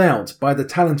called out by the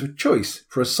talent of choice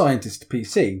for a scientist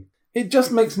PC, it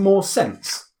just makes more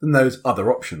sense than those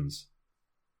other options.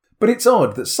 But it's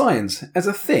odd that science, as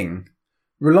a thing,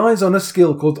 relies on a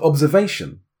skill called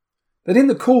observation, that in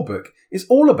the core book is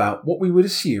all about what we would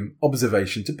assume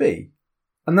observation to be,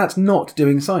 and that's not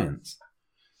doing science.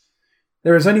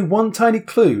 There is only one tiny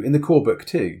clue in the core book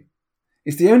too.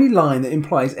 It's the only line that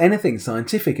implies anything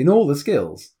scientific in all the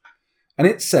skills, and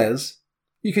it says,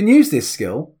 you can use this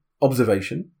skill,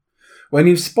 observation, when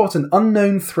you spot an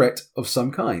unknown threat of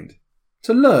some kind,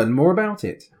 to learn more about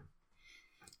it.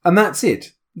 And that's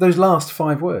it, those last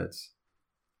 5 words.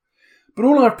 But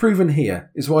all I've proven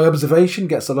here is why observation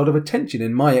gets a lot of attention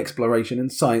in my exploration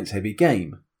and science-heavy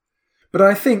game. But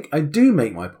I think I do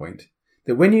make my point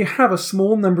that when you have a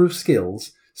small number of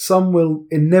skills, some will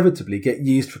inevitably get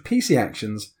used for PC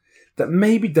actions that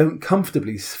maybe don't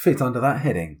comfortably fit under that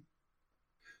heading.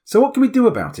 So what can we do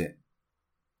about it?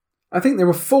 I think there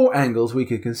are 4 angles we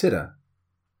could consider.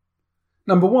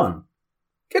 Number 1,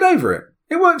 get over it.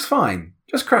 It works fine.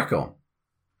 Just crack on.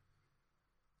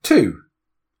 2,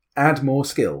 add more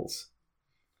skills.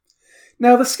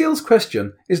 Now the skills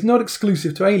question is not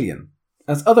exclusive to Alien,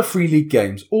 as other Free League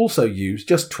games also use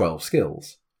just 12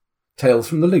 skills. Tales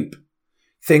from the Loop,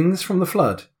 Things from the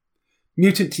Flood,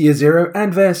 Mutant Year Zero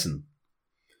and Versen.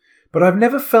 But I've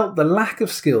never felt the lack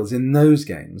of skills in those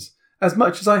games as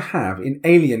much as I have in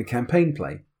Alien campaign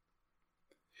play.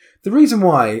 The reason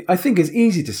why I think is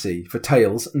easy to see for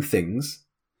Tales and Things.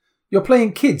 You're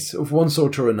playing kids of one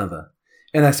sort or another,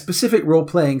 in a specific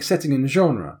role-playing setting and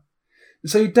genre,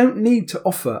 so you don't need to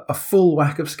offer a full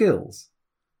whack of skills.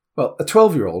 Well, a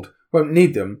 12-year-old won't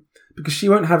need them because she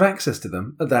won't have access to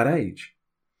them at that age.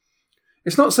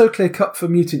 It's not so clear-cut for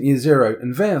Mutant Year Zero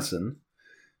and Versen,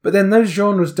 but then those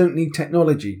genres don't need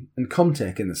technology and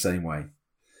comtech in the same way.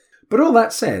 But all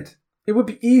that said, it would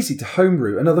be easy to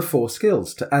homebrew another 4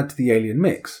 skills to add to the Alien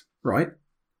mix, right?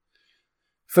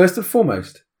 First and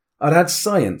foremost, I'd add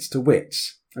science to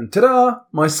wits, and ta-da,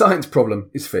 my science problem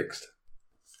is fixed.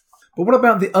 But what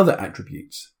about the other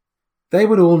attributes? They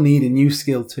would all need a new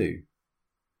skill too.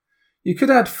 You could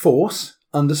add force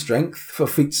under strength for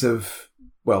feats of,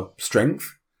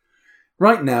 strength.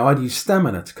 Right now I'd use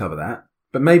stamina to cover that,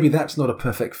 but maybe that's not a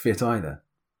perfect fit either.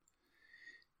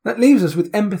 That leaves us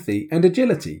with empathy and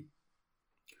agility.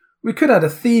 We could add a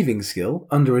thieving skill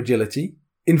under agility,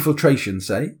 infiltration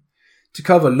say, to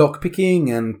cover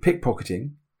lockpicking and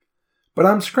pickpocketing, but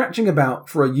I'm scratching about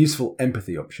for a useful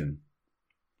empathy option.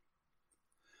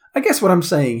 I guess what I'm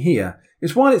saying here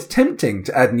is while it's tempting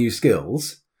to add new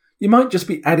skills, you might just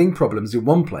be adding problems in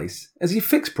one place as you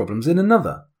fix problems in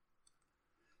another.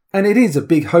 And it is a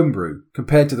big homebrew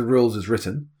compared to the rules as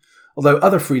written, although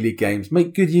other Free League games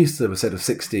make good use of a set of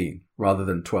 16 rather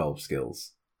than 12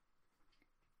 skills.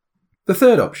 The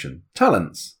third option,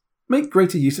 talents. Make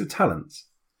greater use of talents.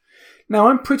 Now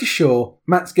I'm pretty sure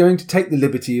Matt's going to take the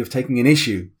liberty of taking an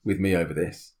issue with me over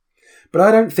this, but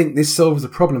I don't think this solves the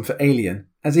problem for Alien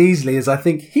as easily as I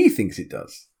think he thinks it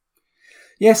does.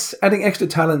 Yes, adding extra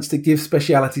talents to give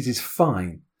specialities is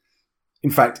fine.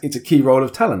 In fact, it's a key role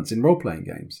of talents in role-playing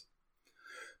games.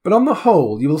 But on the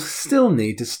whole, you will still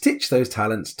need to stitch those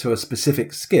talents to a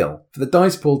specific skill for the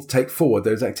dice pool to take forward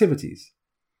those activities.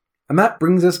 And that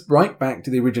brings us right back to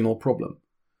the original problem.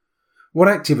 What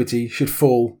activity should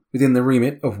fall within the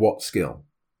remit of what skill?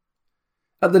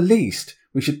 At the least,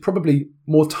 we should probably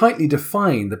more tightly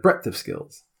define the breadth of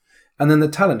skills, and then the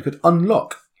talent could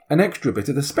unlock an extra bit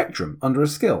of the spectrum under a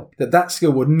skill that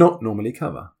skill would not normally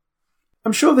cover.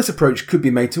 I'm sure this approach could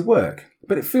be made to work,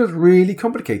 but it feels really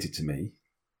complicated to me.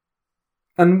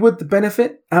 And would the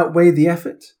benefit outweigh the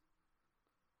effort?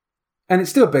 And it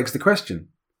still begs the question,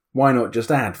 why not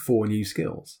just add 4 new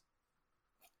skills?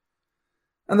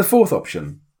 And the fourth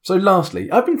option. So lastly,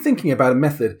 I've been thinking about a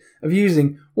method of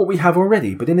using what we have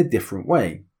already but in a different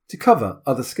way to cover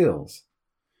other skills.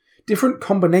 Different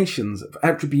combinations of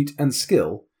attribute and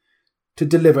skill to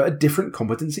deliver a different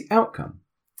competency outcome.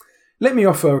 Let me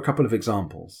offer a couple of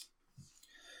examples.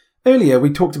 Earlier we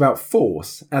talked about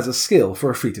force as a skill for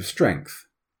a feat of strength.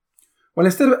 Well,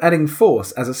 instead of adding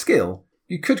force as a skill,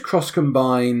 you could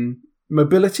cross-combine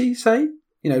mobility, say,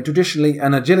 traditionally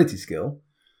an agility skill,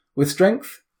 with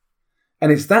strength,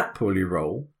 and it's that pool you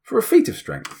roll for a feat of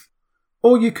strength.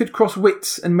 Or you could cross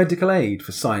wits and medical aid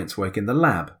for science work in the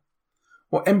lab,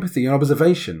 or empathy and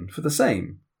observation for the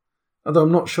same, although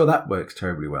I'm not sure that works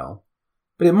terribly well,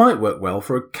 but it might work well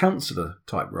for a counsellor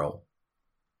type role.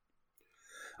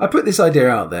 I put this idea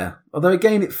out there, although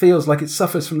again it feels like it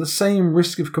suffers from the same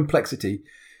risk of complexity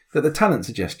that the talent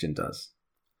suggestion does.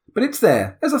 But it's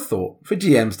there as a thought for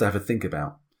GMs to have a think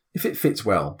about, if it fits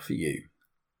well for you.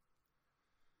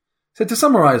 So to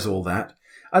summarise all that,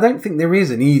 I don't think there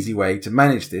is an easy way to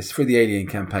manage this for the Alien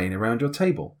campaign around your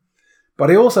table,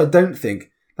 but I also don't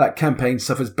think that campaign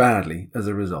suffers badly as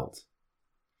a result.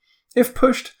 If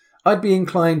pushed, I'd be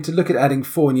inclined to look at adding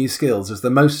 4 new skills as the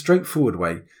most straightforward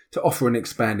way to offer an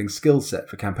expanding skill set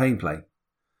for campaign play.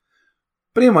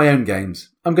 But in my own games,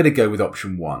 I'm going to go with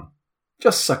option 1.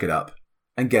 Just suck it up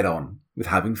and get on with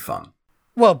having fun.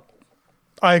 Well,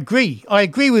 I agree. I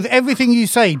agree with everything you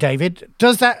say, David.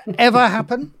 Does that ever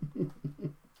happen?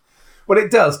 Well, it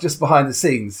does, just behind the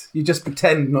scenes. You just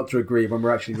pretend not to agree when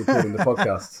we're actually recording the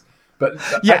podcasts. But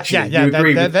actually, you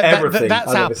agree with everything.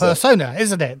 That's our persona,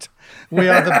 isn't it? We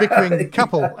are the bickering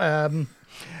couple. Well,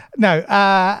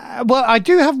 I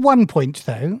do have one point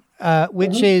though,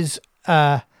 which is,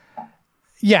 you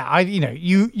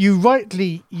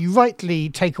rightly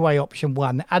take away option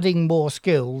 1. Adding more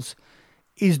skills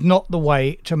is not the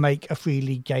way to make a Free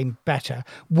League game better.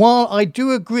 While I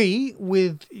do agree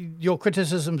with your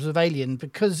criticisms of Alien,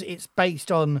 because it's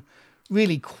based on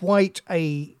really quite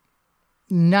a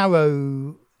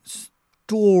narrow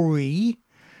story.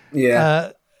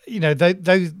 Yeah.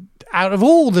 Those out of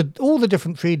all the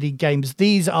different 3D games,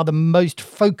 these are the most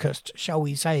focused, shall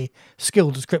we say,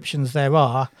 skill descriptions there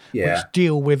are, which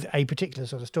deal with a particular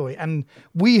sort of story. And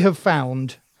we have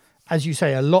found, as you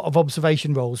say, a lot of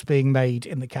observation rolls being made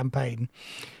in the campaign,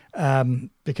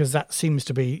 because that seems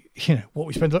to be, what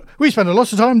we spend. We spend a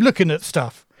lot of time looking at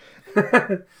stuff.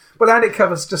 Well, and it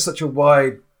covers just such a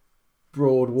wide,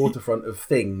 broad waterfront of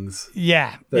things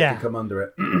that can come under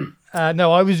it.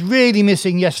 No, I was really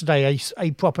missing yesterday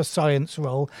a proper science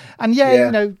role. And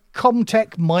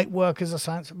Comtech might work as a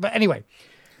science. But anyway,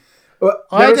 well,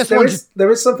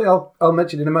 there is something I'll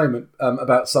mention in a moment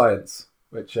about science.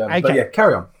 Which, but yeah,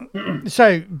 carry on.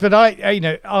 So, but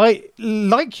I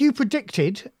like you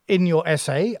predicted in your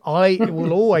essay, I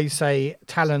will always say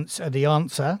talents are the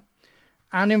answer.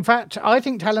 And in fact, I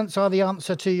think talents are the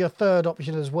answer to your third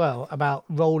option as well, about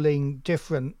rolling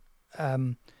different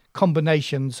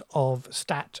combinations of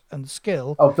stat and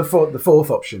skill. Oh, the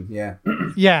fourth option, yeah.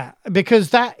 Yeah, because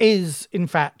that is, in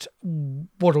fact,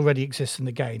 what already exists in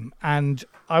the game. And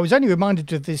I was only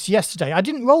reminded of this yesterday. I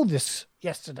didn't roll this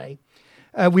yesterday.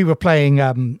 We were playing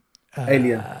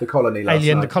Alien, the Colony last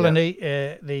Alien, night, the Colony.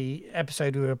 Yeah. The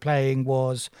episode we were playing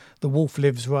was The Wolf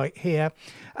Lives Right Here.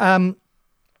 And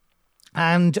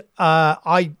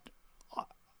I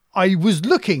was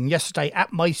looking yesterday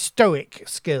at my stoic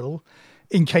skill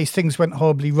in case things went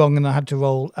horribly wrong and I had to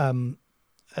roll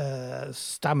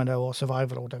stamina or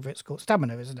survival or whatever it's called.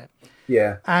 Stamina, isn't it?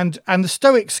 Yeah. And the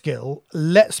stoic skill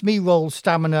lets me roll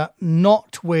stamina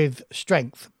not with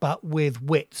strength, but with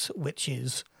wits, which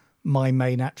is my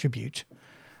main attribute.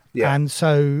 Yeah. And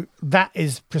so that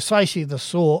is precisely the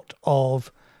sort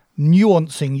of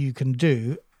nuancing you can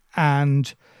do,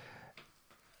 and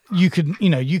you can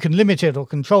limit it or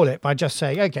control it by just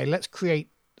saying, okay, let's create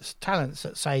talents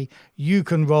that say you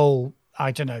can roll,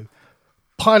 I don't know,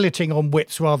 piloting on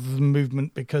wits rather than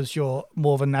movement because you're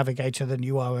more of a navigator than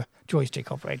you are a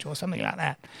joystick operator or something like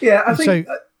that. Yeah, I think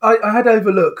I had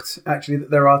overlooked actually that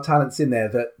there are talents in there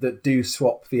that do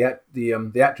swap the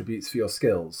attributes for your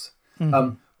skills.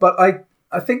 Mm-hmm. But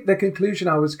I think the conclusion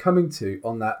I was coming to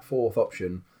on that fourth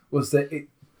option was that it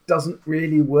doesn't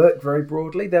really work very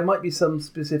broadly. There might be some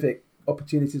specific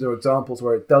opportunities or examples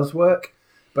where it does work,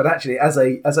 but actually as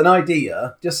an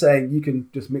idea, just saying you can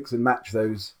just mix and match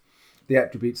the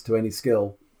attributes to any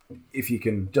skill if you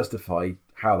can justify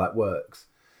how that works.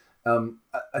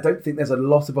 I don't think there's a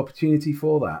lot of opportunity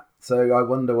for that. So I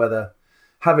wonder whether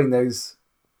having those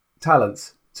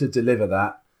talents to deliver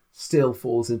that still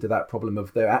falls into that problem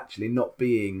of there actually not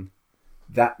being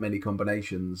that many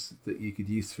combinations that you could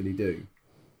usefully do.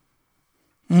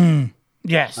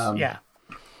 Yes, yeah.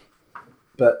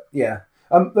 But yeah,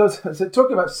 so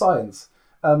talking about science,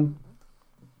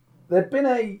 there'd been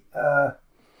a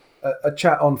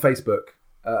chat on Facebook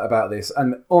about this,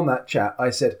 and on that chat I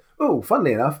said, "Oh,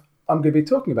 funnily enough, I'm going to be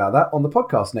talking about that on the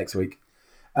podcast next week."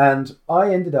 And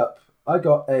I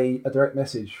got a direct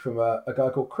message from a guy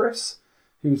called Chris,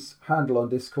 whose handle on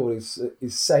Discord is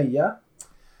Seiya,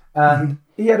 and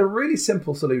he had a really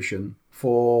simple solution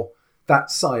for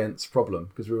that science problem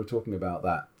because we were talking about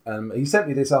that. He sent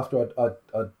me this after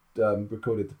I'd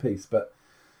recorded the piece, but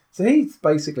so he's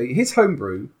basically, his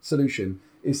homebrew solution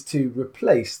is to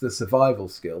replace the survival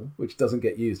skill, which doesn't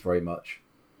get used very much,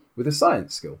 with a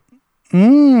science skill.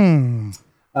 And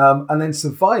then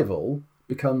survival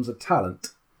becomes a talent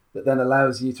that then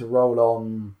allows you to roll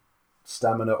on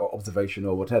stamina or observation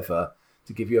or whatever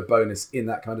to give you a bonus in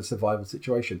that kind of survival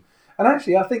situation. And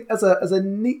actually, I think as a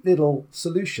neat little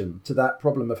solution to that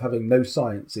problem of having no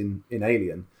science in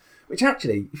Alien, which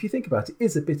actually, if you think about it,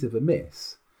 is a bit of a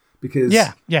miss. Because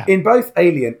in both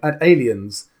Alien and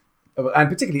Aliens, and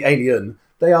particularly Alien,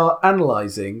 they are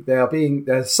analysing, they're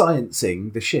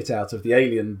sciencing the shit out of the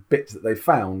alien bits that they've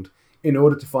found in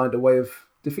order to find a way of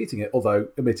defeating it. Although,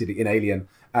 admittedly, in Alien,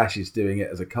 Ash is doing it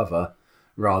as a cover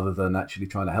rather than actually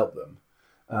trying to help them.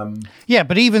 Yeah,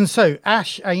 but even so,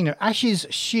 Ash's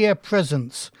sheer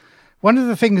presence. One of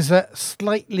the things that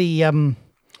slightly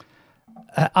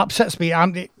upsets me,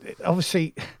 and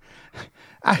obviously,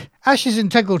 Ash is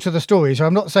integral to the story, so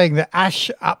I'm not saying that Ash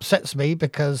upsets me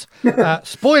because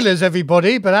spoilers,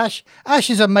 everybody. But Ash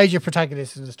is a major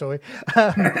protagonist in the story.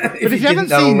 But if you haven't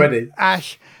seen already,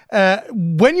 Ash,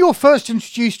 when you're first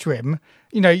introduced to him,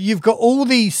 you've got all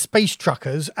these space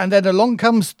truckers, and then along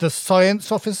comes the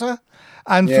science officer.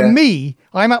 And for me,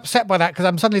 I'm upset by that because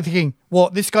I'm suddenly thinking,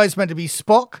 what, this guy's meant to be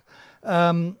Spock?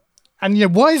 And,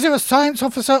 why is there a science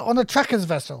officer on a tracker's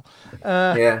vessel?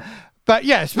 But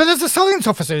yes, but there's a science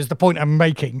officer is the point I'm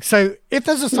making. So if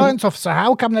there's a science officer,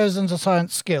 how come there isn't a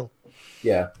science skill?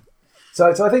 Yeah.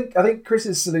 So I think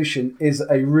Chris's solution is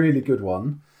a really good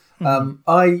one.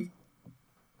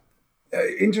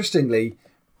 Interestingly,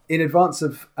 in advance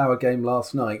of our game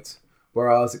last night, where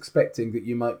I was expecting that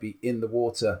you might be in the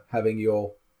water having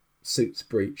your suits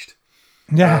breached.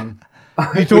 Yeah.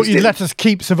 You thought you'd let us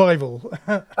keep survival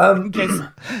in case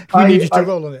we needed to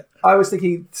roll on it. I was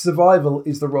thinking survival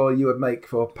is the roll you would make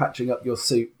for patching up your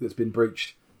suit that's been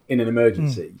breached in an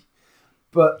emergency.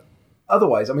 But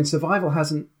otherwise, survival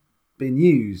hasn't been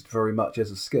used very much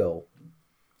as a skill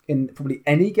in probably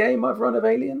any game I've run of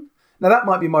Alien. Now, that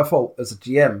might be my fault as a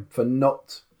GM for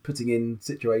not putting in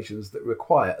situations that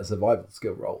require a survival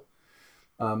skill roll.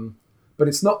 But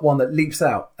it's not one that leaps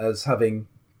out as having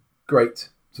great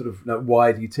sort of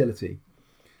wide utility.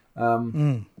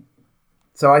 So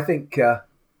I think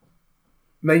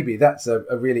maybe that's a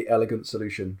really elegant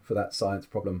solution for that science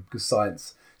problem, because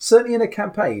science, certainly in a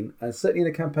campaign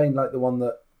like the one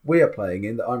that we are playing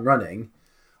in, that I'm running,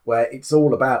 where it's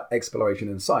all about exploration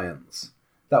and science,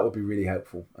 that would be really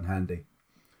helpful and handy.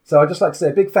 So I'd just like to say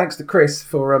a big thanks to Chris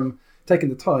for taking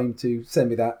the time to send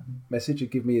me that message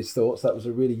and give me his thoughts. That was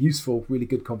a really useful, really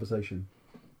good conversation.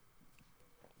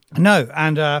 No,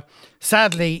 and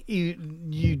sadly,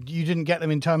 you didn't get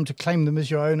them in time to claim them as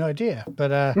your own idea.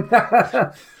 But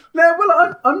no,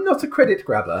 well, I'm not a credit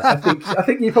grabber. I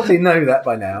think you probably know that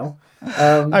by now.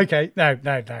 Okay, no.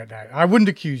 I wouldn't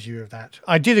accuse you of that.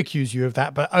 I did accuse you of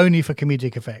that, but only for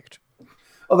comedic effect.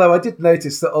 Although I did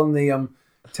notice that on the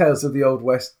Tales of the Old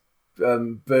West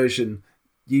version,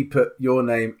 you put your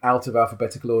name out of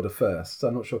alphabetical order first. So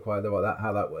I'm not sure quite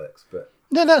how that works, but.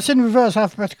 No, that's in reverse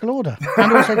alphabetical order.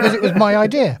 And also because it was my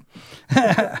idea.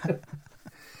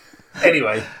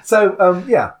 Anyway, so,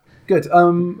 yeah, good.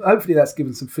 Hopefully that's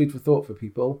given some food for thought for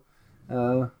people.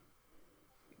 In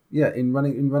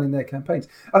running their campaigns.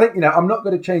 I think, I'm not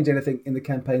going to change anything in the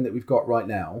campaign that we've got right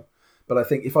now. But I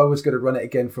think if I was going to run it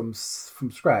again from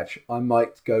scratch, I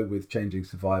might go with changing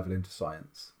survival into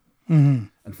science. And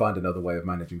find another way of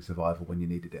managing survival when you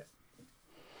needed it.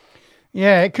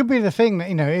 Yeah, it could be the thing that,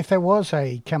 if there was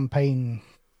a campaign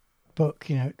book,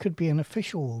 it could be an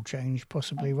official change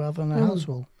possibly rather than a house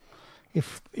rule.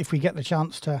 If we get the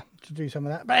chance to do some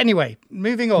of that. But anyway,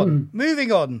 moving on.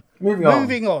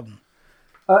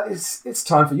 It's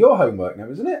time for your homework now,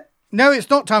 isn't it? No, it's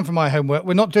not time for my homework.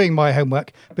 We're not doing my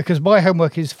homework because my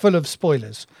homework is full of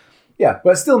spoilers. Yeah,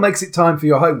 but it still makes it time for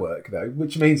your homework, though,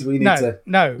 which means we need to...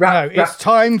 No, it's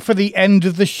time for the end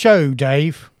of the show,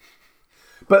 Dave.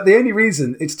 But the only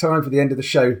reason it's time for the end of the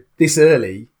show this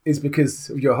early is because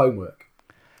of your homework.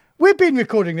 We've been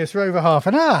recording this for over half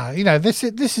an hour. This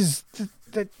is...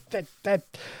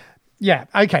 Yeah,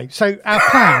 okay, so our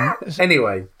plan...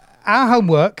 Anyway. Our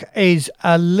homework is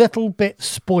a little bit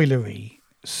spoilery.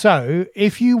 So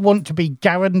if you want to be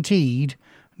guaranteed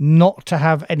not to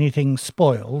have anything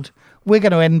spoiled, we're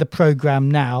going to end the programme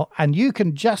now. And you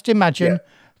can just imagine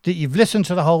that you've listened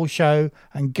to the whole show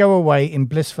and go away in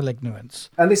blissful ignorance.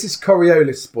 And this is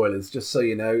Coriolis spoilers, just so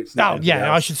you know. It's not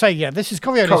I should say, this is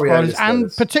Coriolis spoilers,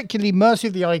 and particularly Mercy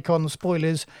of the Icon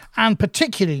spoilers, and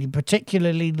particularly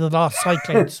the last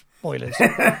Cyclades spoilers.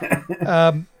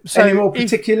 So any more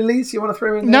particularities you want to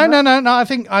throw in there? No. I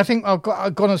think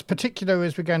I've gone as particular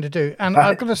as we're going to do. And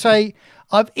I've got to say,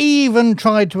 I've even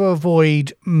tried to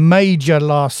avoid major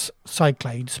last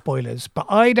Cyclades spoilers, but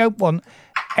I don't want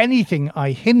anything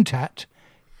I hint at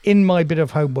in my bit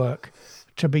of homework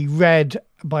to be read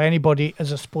by anybody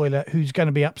as a spoiler who's going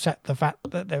to be upset the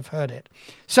fact that they've heard it.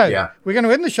 So we're going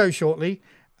to end the show shortly.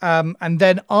 And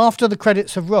then after the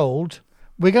credits have rolled,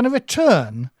 we're going to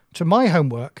return to my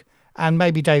homework. And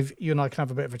maybe, Dave, you and I can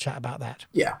have a bit of a chat about that.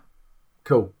 Yeah.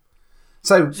 Cool.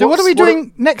 So what are we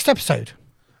doing next episode?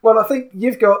 Well, I think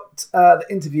you've got the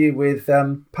interview with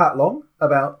Pat Long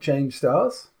about Change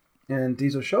Stars and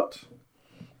Diesel Shot.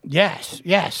 Yes,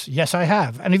 I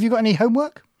have. And have you got any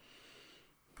homework?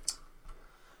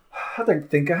 I don't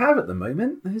think I have at the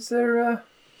moment. Is there...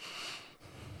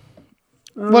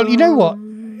 Well, you know what?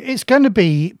 It's going to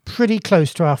be pretty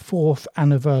close to our 4th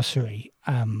anniversary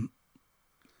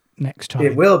next time.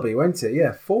 It will be, won't it?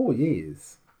 Yeah, 4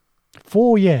 years.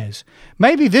 4 years.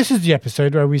 Maybe this is the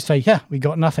episode where we say, we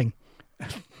got nothing.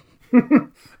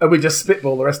 And we just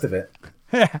spitball the rest of it.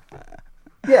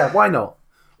 Yeah, why not?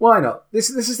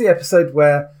 This is the episode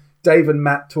where Dave and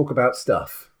Matt talk about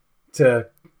stuff to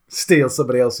steal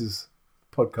somebody else's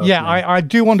podcast. Yeah, I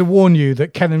do want to warn you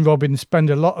that Ken and Robin spend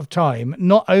a lot of time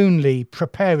not only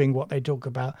preparing what they talk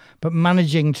about, but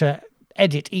managing to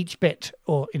edit each bit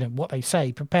or what they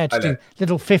say, prepared to do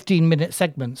little 15-minute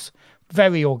segments.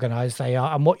 Very organised they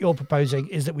are, and what you're proposing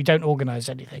is that we don't organise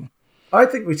anything. I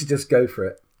think we should just go for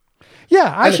it.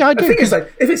 Yeah, actually, I do. The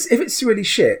thing is, if it's really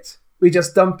shit, we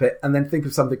just dump it and then think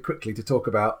of something quickly to talk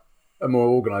about a more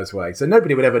organised way. So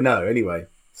nobody would ever know anyway.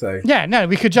 So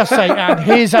we could just say, and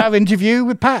here's our interview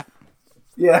with Pat.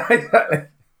 Yeah, exactly.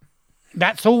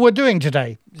 That's all we're doing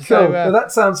today. Cool. So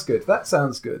that sounds good.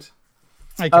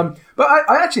 Okay. But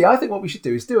I think what we should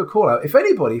do is do a call out. If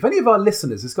any of our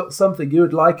listeners has got something you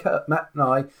would like Matt and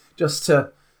I just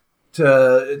to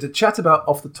chat about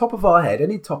off the top of our head,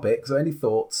 any topics or any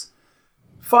thoughts,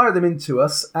 fire them into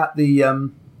us at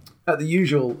the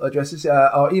usual addresses.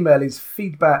 Our email is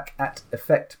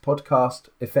feedback@effectpodcast,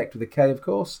 effect with a K, of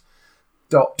course,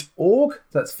 .org.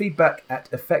 So that's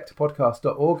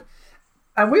feedback@effectpodcast.org.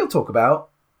 And we'll talk about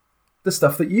the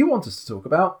stuff that you want us to talk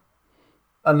about,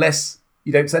 unless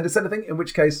you don't send us anything, in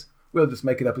which case we'll just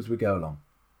make it up as we go along.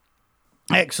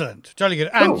 Excellent. Jolly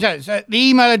good. Cool. And so the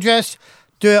email address,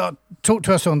 Talk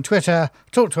to us on Twitter.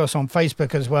 Talk to us on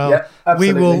Facebook as well. Yeah,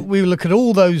 absolutely. We will look at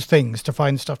all those things to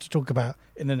find stuff to talk about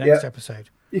in the next episode.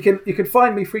 You can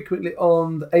find me frequently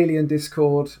on the Alien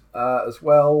Discord as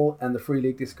well, and the Free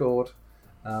League Discord,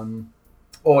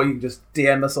 or you can just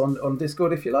DM us on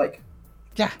Discord if you like.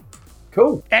 Yeah,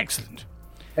 cool, excellent.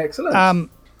 Where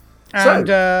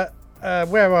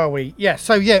are we? Yeah,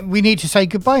 so we need to say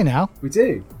goodbye now. We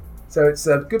do. So it's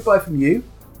goodbye from you.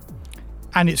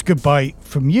 And it's goodbye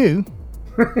from you.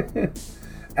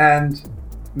 And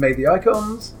may the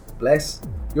icons bless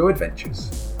your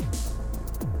adventures.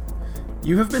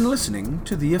 You have been listening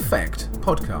to The Effect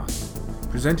podcast,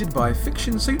 presented by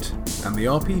Fiction Suit and the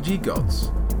RPG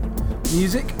Gods.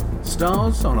 Music,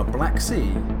 Stars on a Black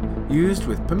Sea, used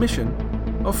with permission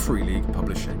of Free League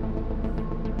Publishing.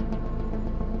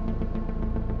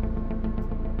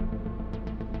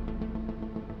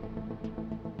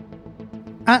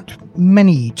 At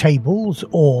many tables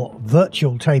or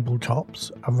virtual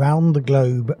tabletops around the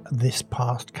globe this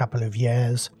past couple of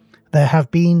years, there have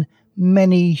been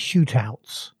many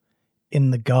shootouts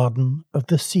in the Garden of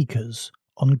the Seekers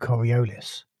on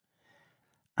Coriolis.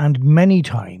 And many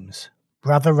times,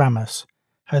 Brother Ramus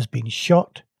has been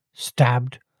shot,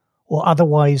 stabbed, or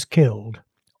otherwise killed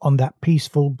on that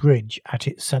peaceful bridge at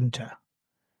its centre.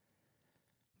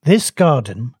 This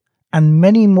garden, and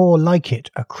many more like it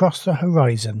across the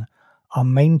horizon, are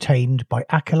maintained by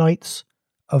acolytes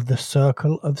of the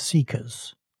Circle of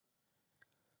Seekers.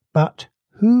 But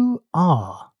who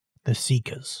are the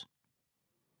Seekers?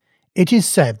 It is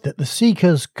said that the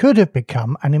Seekers could have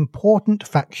become an important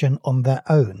faction on their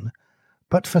own,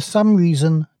 but for some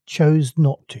reason chose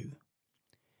not to.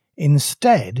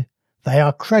 Instead, they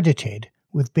are credited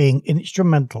with being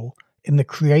instrumental in the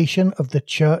creation of the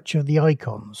Church of the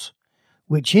Icons,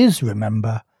 which is,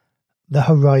 remember, the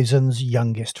Horizon's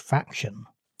youngest faction,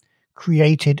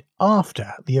 created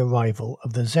after the arrival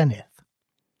of the Zenith.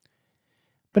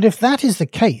 But if that is the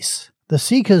case, the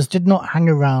Seekers did not hang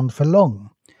around for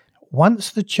long. Once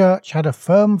the Church had a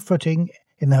firm footing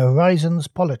in the Horizon's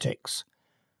politics,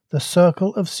 the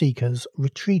Circle of Seekers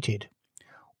retreated.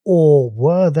 Or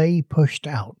were they pushed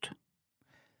out?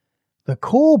 The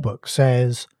core book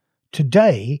says,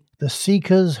 "Today the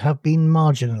Seekers have been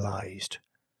marginalized,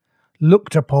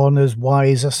 looked upon as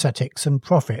wise ascetics and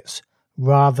prophets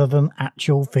rather than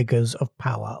actual figures of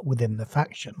power within the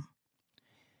faction."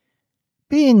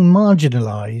 Being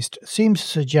marginalized seems to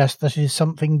suggest that it is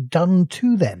something done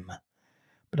to them,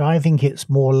 but I think it's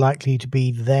more likely to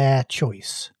be their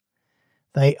choice.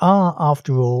 They are,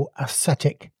 after all,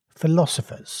 ascetic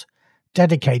philosophers,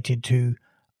 dedicated to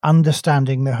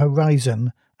understanding the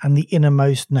horizon and the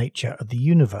innermost nature of the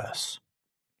universe.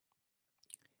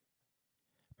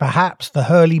 Perhaps the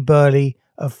hurly-burly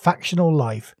of factional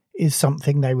life is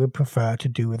something they would prefer to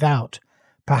do without.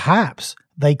 Perhaps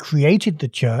they created the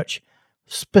Church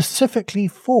specifically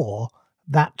for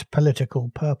that political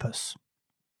purpose.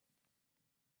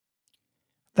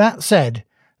 That said,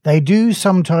 they do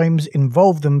sometimes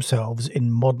involve themselves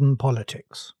in modern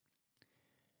politics.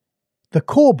 The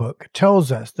core book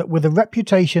tells us that with a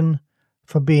reputation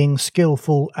for being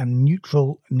skillful and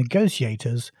neutral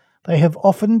negotiators, they have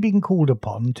often been called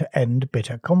upon to end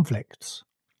bitter conflicts.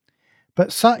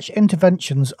 But such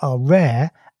interventions are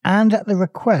rare and at the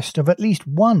request of at least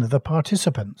one of the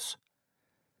participants.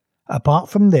 Apart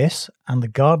from this and the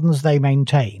gardens they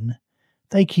maintain,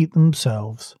 they keep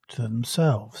themselves to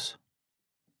themselves.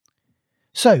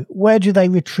 So, where do they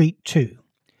retreat to?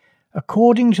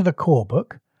 According to the core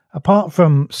book, apart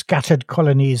from scattered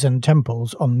colonies and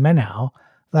temples on Menau,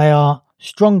 they are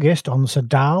strongest on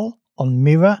Sadal, on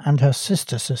Mira and her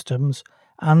sister systems,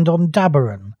 and on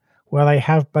Dabaran, where they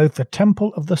have both the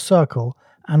Temple of the Circle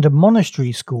and a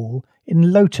monastery school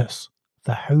in Lotus,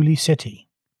 the holy city.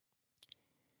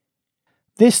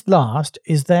 This last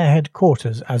is their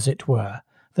headquarters, as it were.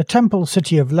 The temple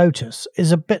city of Lotus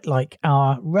is a bit like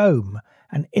our Rome,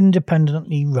 an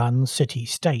independently run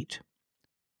city-state.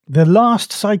 The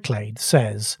last Cyclade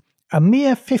says, "A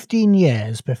mere 15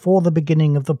 years before the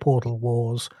beginning of the Portal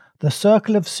Wars, the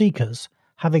Circle of Seekers,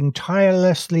 having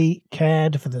tirelessly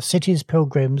cared for the city's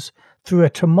pilgrims through a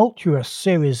tumultuous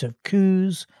series of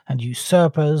coups and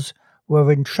usurpers,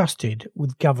 were entrusted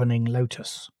with governing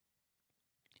Lotus."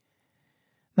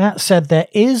 That said, there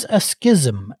is a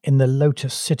schism in the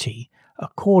Lotus city,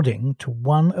 according to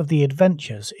one of the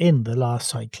adventures in the last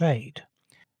Cyclade.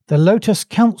 The Lotus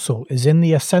Council is in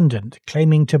the ascendant,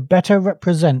 claiming to better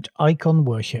represent icon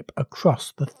worship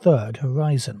across the Third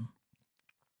Horizon.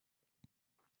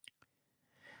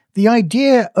 The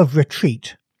idea of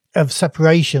retreat of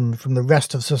separation from the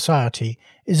rest of society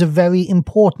is a very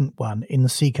important one in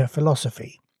Seeker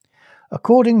philosophy.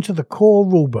 According to the core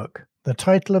rulebook, the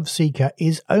title of Seeker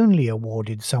is only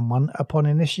awarded someone upon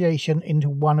initiation into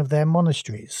one of their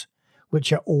monasteries,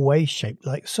 which are always shaped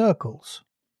like circles.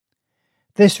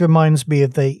 This reminds me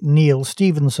of the Neil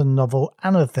Stevenson novel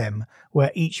Anathem,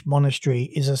 where each monastery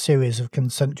is a series of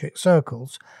concentric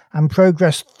circles, and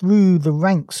progress through the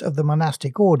ranks of the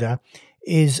monastic order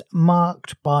is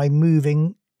marked by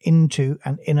moving into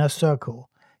an inner circle,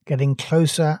 getting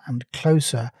closer and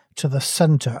closer to the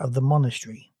centre of the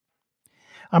monastery.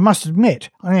 I must admit,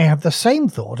 I have the same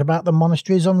thought about the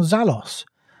monasteries on Zalos,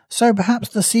 so perhaps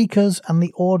the Seekers and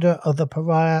the Order of the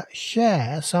Pariah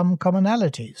share some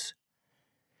commonalities.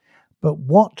 But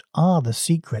what are the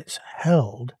secrets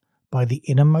held by the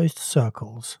innermost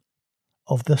circles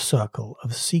of the Circle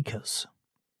of Seekers?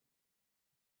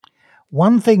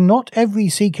 One thing not every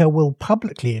Seeker will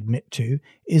publicly admit to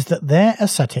is that their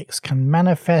ascetics can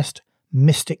manifest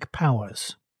mystic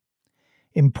powers.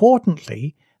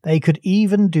 Importantly, they could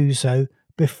even do so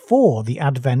before the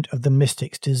advent of the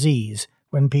mystic's disease,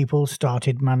 when people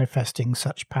started manifesting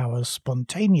such powers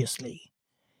spontaneously.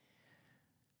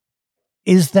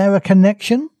 Is there a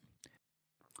connection?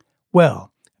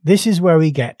 Well, this is where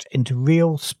we get into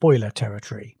real spoiler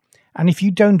territory, and if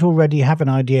you don't already have an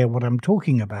idea what I'm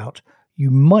talking about, you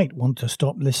might want to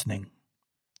stop listening.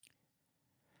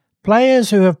 Players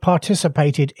who have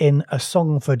participated in A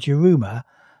Song for Jeruma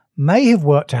may have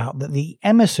worked out that the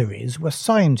emissaries were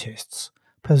scientists,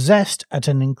 possessed at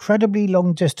an incredibly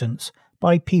long distance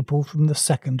by people from the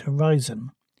Second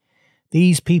Horizon.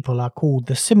 These people are called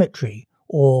the Symmetry,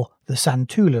 or the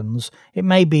Santulans. It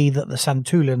may be that the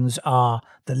Santulans are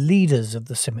the leaders of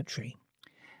the Symmetry.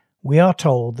 We are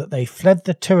told that they fled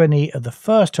the tyranny of the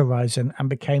First Horizon and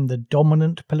became the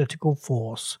dominant political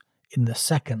force in the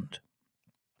Second.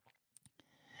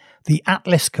 The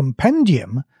Atlas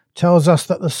Compendium tells us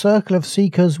that the Circle of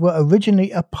Seekers were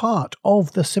originally a part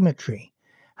of the Symmetry,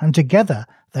 and together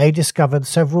they discovered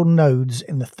several nodes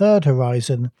in the Third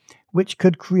Horizon which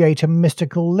could create a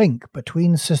mystical link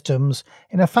between systems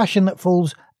in a fashion that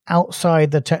falls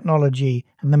outside the technology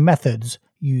and the methods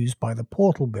used by the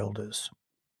portal builders.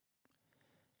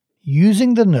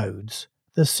 Using the nodes,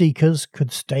 the Seekers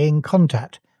could stay in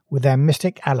contact with their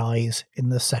mystic allies in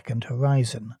the Second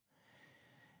Horizon.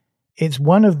 It's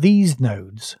one of these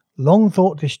nodes, long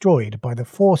thought destroyed by the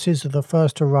forces of the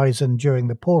First Horizon during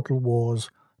the Portal Wars,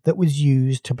 that was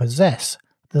used to possess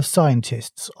the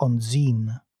scientists on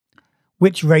Xeen.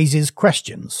 Which raises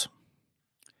questions.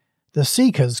 The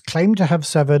Seekers claim to have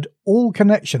severed all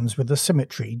connections with the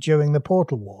Symmetry during the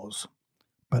Portal Wars.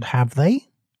 But have they?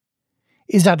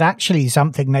 Is that actually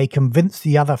something they convinced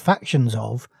the other factions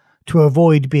of to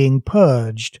avoid being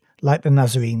purged like the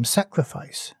Nazarene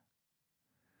sacrifice?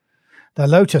 The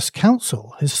Lotus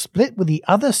Council has split with the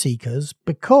other Seekers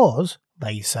because,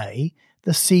 they say,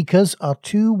 the Seekers are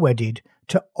too wedded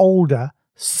to older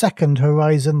Second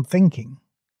Horizon thinking.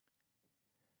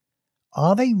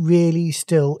 Are they really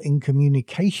still in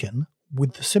communication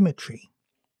with the Symmetry?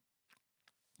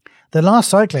 The last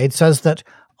Cyclade says that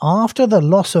after the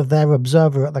loss of their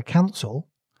observer at the Council,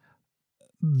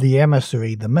 the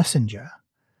emissary, the messenger,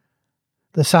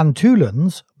 the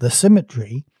Santulans, the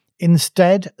Symmetry,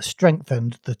 instead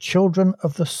strengthened the Children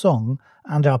of the Song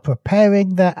and are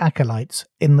preparing their acolytes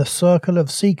in the Circle of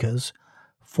Seekers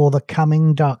for the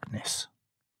coming darkness.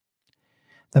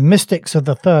 The mystics of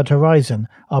the Third Horizon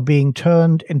are being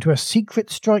turned into a secret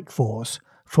strike force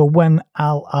for when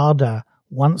Al-Arda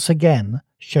once again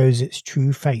shows its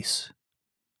true face.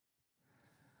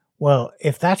 Well,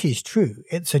 if that is true,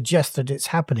 it suggests that it's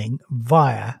happening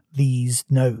via these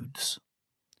nodes.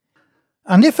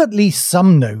 And if at least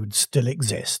some nodes still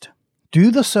exist,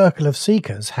 do the Circle of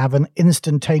Seekers have an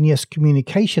instantaneous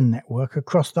communication network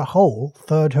across the whole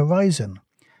Third Horizon?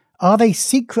 Are they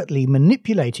secretly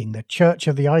manipulating the Church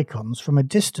of the Icons from a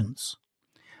distance?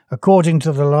 According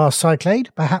to the last Cyclade,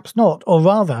 perhaps not, or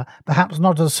rather, perhaps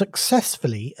not as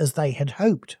successfully as they had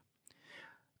hoped.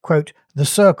 Quote, the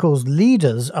Circle's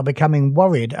leaders are becoming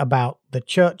worried about the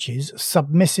Church's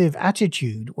submissive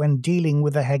attitude when dealing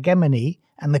with the hegemony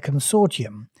and the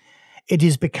consortium. It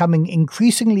is becoming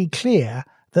increasingly clear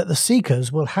that the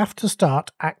Seekers will have to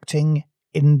start acting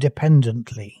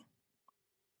independently.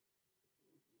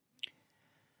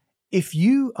 If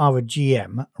you are a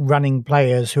GM running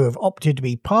players who have opted to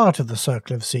be part of the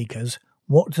Circle of Seekers,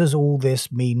 what does all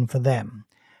this mean for them?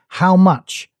 How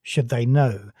much should they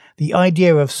know? The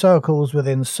idea of circles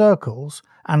within circles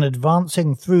and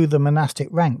advancing through the monastic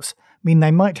ranks mean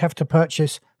they might have to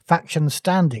purchase faction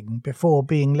standing before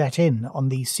being let in on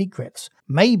these secrets.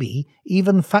 Maybe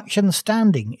even faction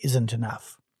standing isn't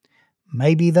enough.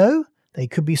 Maybe, though, they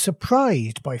could be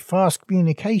surprised by fast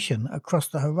communication across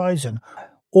the horizon,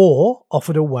 or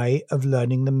offered a way of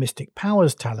learning the mystic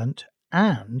powers talent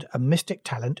and a mystic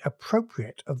talent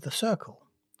appropriate of the circle,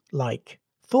 like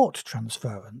thought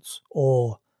transference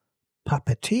or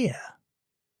puppeteer.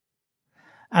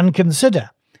 And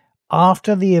consider,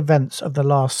 after the events of the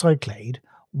last Cyclade,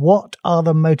 what are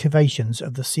the motivations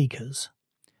of the Seekers?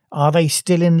 Are they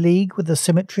still in league with the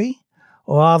Symmetry,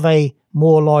 or are they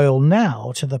more loyal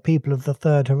now to the people of the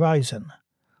Third Horizon?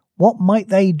 What might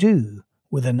they do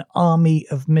with an army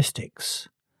of mystics?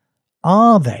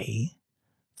 Are they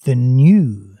the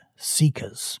new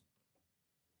Seekers?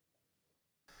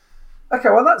 Okay,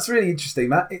 well, that's really interesting,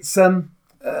 Matt. It's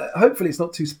hopefully it's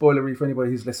not too spoilery for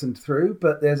anybody who's listened through,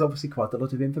 but there's obviously quite a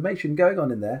lot of information going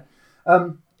on in there.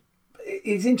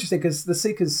 It's interesting because the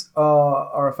Seekers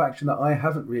are a faction that I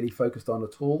haven't really focused on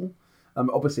at all.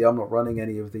 Obviously, I'm not running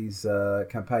any of these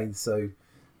campaigns, so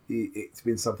it's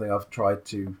been something I've tried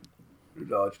to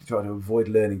largely avoid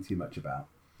learning too much about.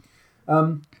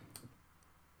 But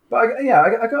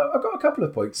I got a couple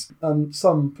of points.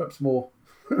 Some perhaps more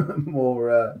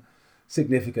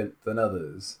significant than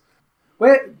others.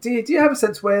 Where do you have a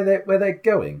sense where they're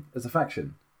going as a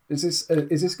faction? Is this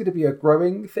going to be a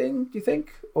growing thing, do you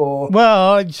think? Or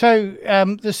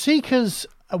the Seekers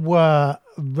were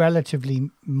relatively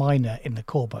minor in the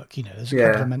core book. There's a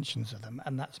couple of mentions of them,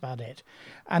 and that's about it.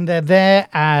 And they're there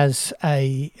as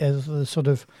a sort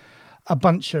of a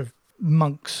bunch of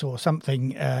monks or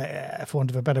something, for want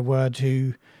of a better word,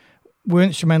 who were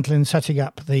instrumental in setting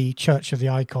up the Church of the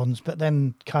Icons, but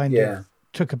then kind of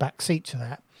took a back seat to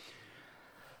that.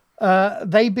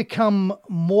 They become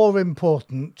more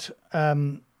important.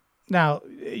 Now,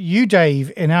 you,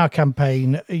 Dave, in our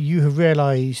campaign, you have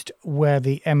realised where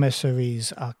the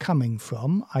emissaries are coming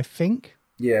from, I think.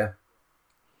 Yeah.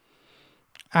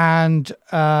 And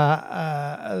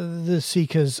the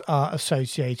Seekers are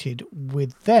associated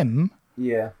with them.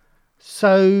 Yeah.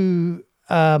 So,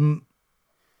 I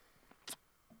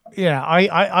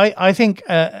think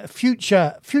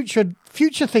future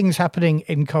things happening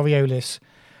in Coriolis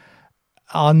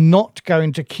are not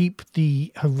going to keep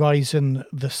the horizon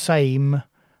the same,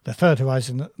 the Third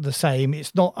Horizon the same.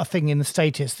 It's not a thing in the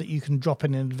status that you can drop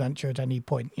in an adventure at any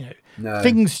point. No.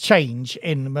 Things change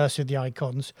in Mercy of the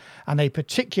Icons, and they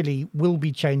particularly will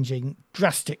be changing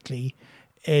drastically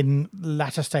in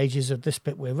latter stages of this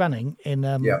bit we're running in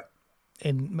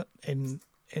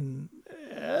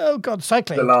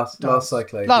Cyclade. The last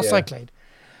Cyclade. Cyclade.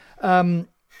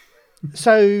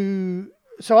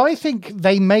 So I think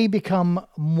they may become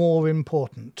more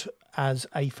important as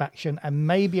a faction, and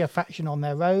maybe a faction on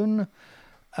their own.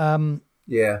 I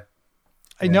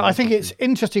think it's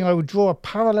interesting. I would draw a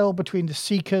parallel between the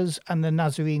Seekers and the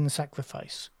Nazarene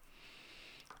Sacrifice.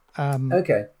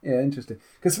 Okay, yeah, interesting.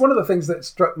 Because one of the things that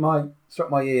struck my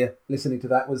ear listening to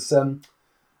that was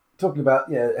talking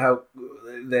about how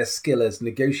their skill as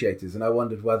negotiators, and I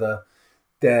wondered whether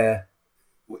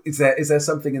is there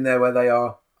something in there where they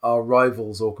are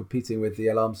rivals or competing with the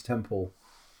Alarms Temple.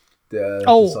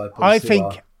 I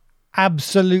think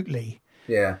absolutely.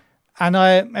 Yeah.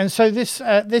 And so this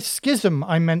schism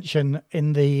I mention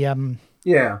in the in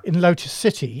Lotus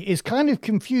City is kind of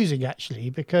confusing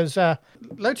actually, because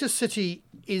Lotus City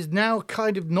is now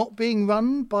kind of not being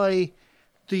run by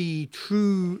the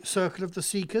true Circle of the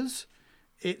Seekers.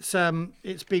 It's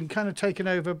been kind of taken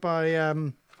over by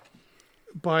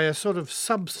a sort of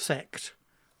subsect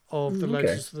of the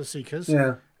Lotus of the Seekers,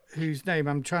 whose name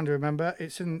I'm trying to remember.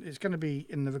 It's going to be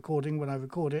in the recording when I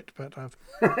record it, but I've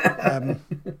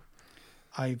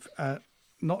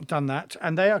not done that.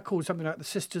 And they are called something like the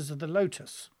Sisters of the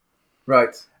Lotus.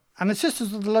 Right. And the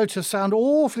Sisters of the Lotus sound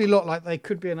awfully lot like they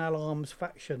could be an Alarms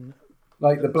faction.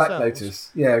 Like the Black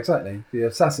Lotus. Yeah, exactly. The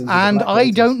Assassins. And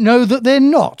I don't know that they're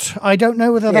not. I don't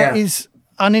know whether that is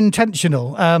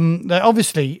unintentional.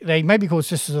 They may be called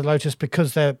Sisters of the Lotus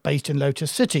because they're based in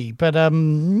Lotus City, but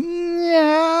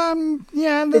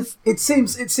it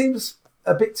seems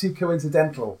a bit too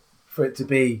coincidental for it to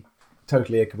be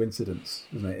totally a coincidence,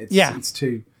 isn't it? It's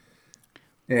too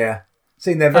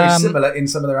seeing they're very similar in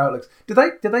some of their outlooks. Do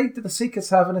the Seekers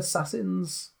have an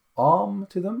assassin's arm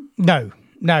to them? No.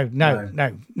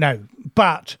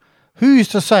 But who's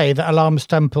to say that Alarms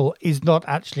Temple is not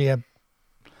actually a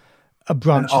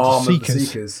branch of the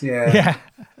Seekers? Yeah.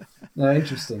 No,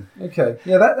 interesting. Okay.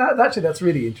 Yeah, that actually that's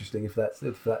really interesting if that's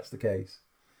the case.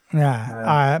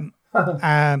 Yeah.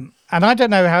 And I don't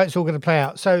know how it's all going to play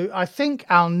out. So I think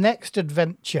our next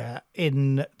adventure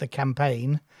in the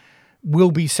campaign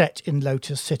will be set in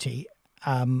Lotus City.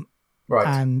 Right.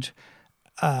 And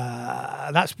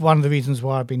that's one of the reasons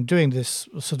why I've been doing this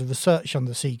sort of research on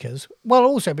the Seekers. Well,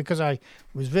 also because I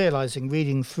was realising,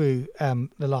 reading through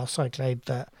the last Cyclade,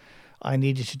 that I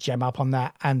needed to gem up on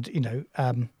that. And,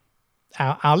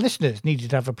 our listeners needed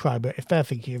to have a primer if they're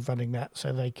thinking of running that,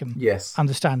 so they can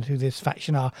understand who this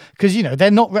faction are. Because, they're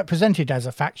not represented as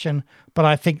a faction, but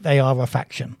I think they are a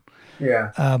faction.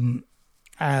 Yeah.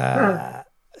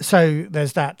 So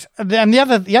there's that. And the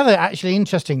other actually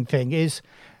interesting thing is,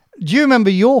 do you remember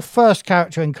your first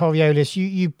character in Coriolis?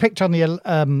 You picked on the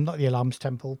not the Alarms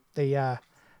Temple, the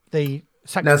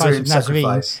sacrifice of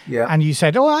Nazarene, and you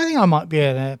said, I think I might be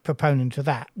a proponent of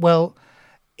that. Well,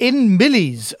 in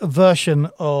Millie's version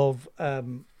of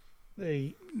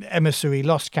the Emissary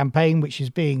Lost campaign, which is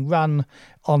being run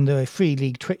on the Free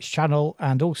League Twitch channel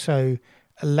and also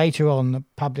later on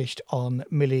published on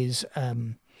Millie's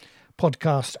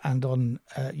podcast and on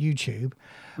YouTube,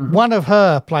 one of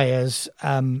her players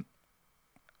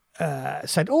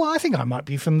said, I think I might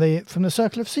be from the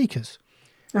Circle of Seekers.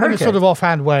 In a sort of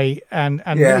offhand way, and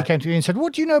Millie came to me and said,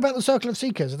 what do you know about the Circle of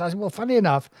Seekers? And I said, well, funny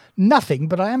enough, nothing,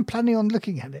 but I am planning on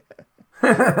looking at it.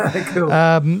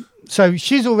 Cool. So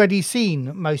she's already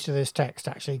seen most of this text,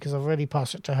 actually, because I've already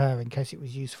passed it to her in case it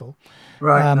was useful.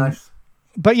 Right, nice.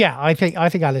 But yeah, I think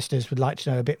our listeners would like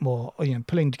to know a bit more,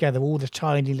 pulling together all the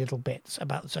tiny little bits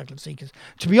about the Circle of Seekers.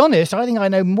 To be honest, I think I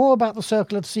know more about the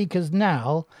Circle of Seekers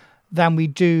now than we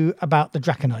do about the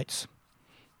Draconites.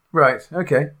 Right.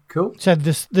 Okay. Cool. So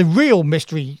the real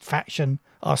mystery faction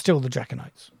are still the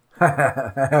Draconites.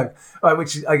 Right,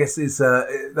 which I guess is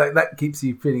that keeps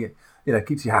you feeling,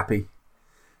 keeps you happy.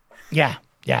 Yeah.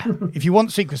 If you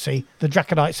want secrecy, the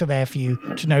Draconites are there for you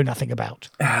to know nothing about.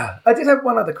 I did have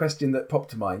one other question that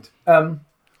popped to mind.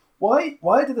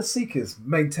 Why do the Seekers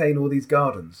maintain all these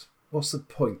gardens? What's the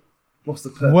point? What's the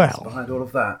purpose behind all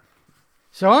of that?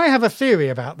 So I have a theory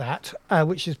about that,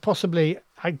 which is possibly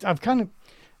I've kind of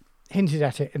hinted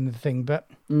at it in the thing, but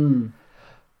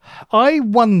I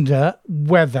wonder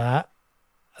whether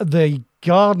the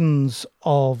gardens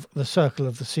of the Circle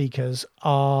of the Seekers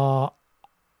are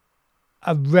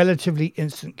a relatively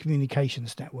instant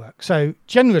communications network. So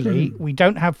generally, we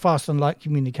don't have fast and light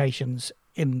communications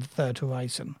in the Third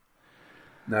Horizon.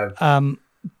 No.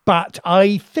 But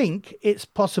I think it's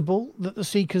possible that the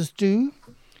Seekers do,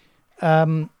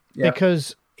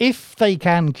 because if they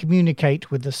can communicate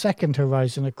with the Second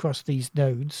Horizon across these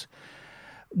nodes,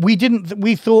 we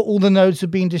thought all the nodes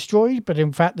had been destroyed, but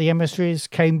in fact the emissaries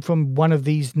came from one of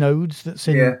these nodes that's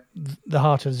in the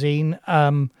heart of Xeen.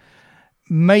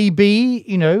 Maybe,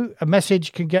 a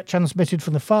message can get transmitted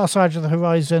from the far side of the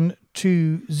horizon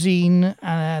to Xeen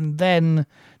and then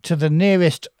to the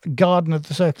nearest garden of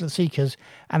the Circle of Seekers.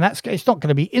 And it's not going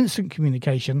to be instant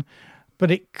communication, but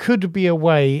it could be a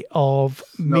way of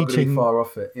meeting far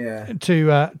off it,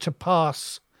 to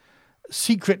pass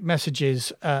secret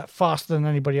messages faster than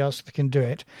anybody else can do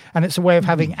it. And it's a way of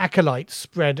having acolytes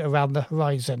spread around the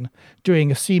horizon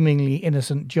doing a seemingly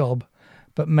innocent job,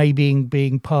 but maybe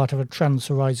being part of a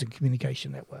trans-horizon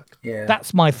communication network. Yeah.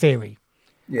 That's my theory.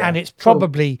 Yeah. And it's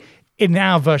probably, in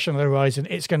our version of the Horizon,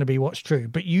 it's going to be what's true.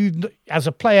 But you, as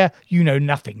a player, you know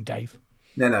nothing, Dave.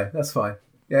 No, that's fine.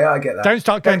 Yeah, I get that. Don't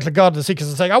start going to the Garden of the Seekers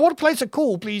and saying, I want to place a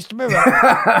call, please, to Mirror.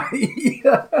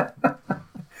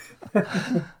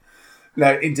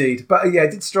 No, indeed. But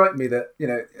it did strike me that,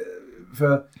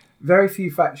 for very few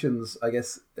factions, I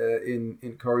guess, in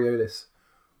Coriolis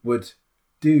would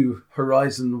do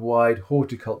horizon-wide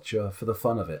horticulture for the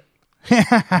fun of it.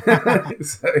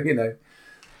 So,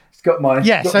 it's got my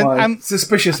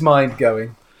suspicious mind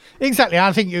going. Exactly.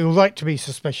 I think you're right to be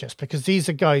suspicious because these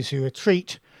are guys who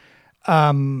retreat.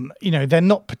 They're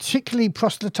not particularly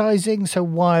proselytizing. So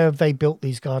why have they built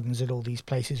these gardens at all these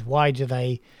places? Why do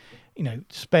they,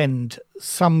 spend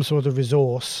some sort of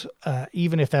resource,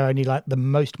 even if they're only like the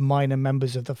most minor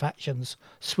members of the factions,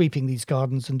 sweeping these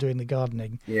gardens and doing the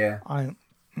gardening? Yeah.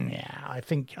 I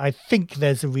think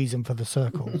there's a reason for the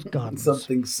Circle's gardens.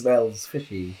 Something smells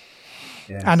fishy.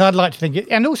 Yes. And I'd like to think it.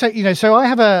 And also, so I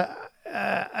have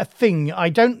a thing. I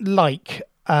don't like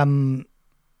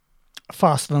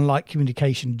faster than light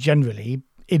communication generally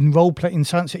in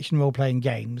science fiction role playing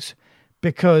games,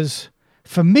 because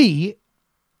for me,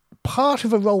 part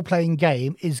of a role playing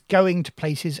game is going to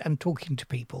places and talking to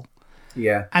people.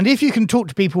 Yeah. And if you can talk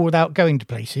to people without going to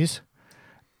places,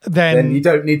 then you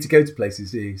don't need to go to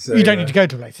places, do you? So, you don't need to go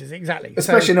to places, exactly.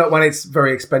 Especially not when it's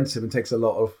very expensive and takes a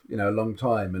lot of, a long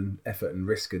time and effort and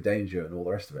risk and danger and all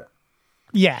the rest of it.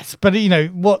 Yes, but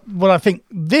what I think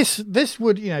this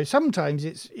would, sometimes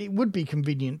it would be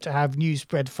convenient to have news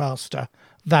spread faster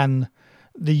than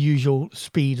the usual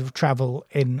speed of travel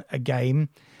in a game.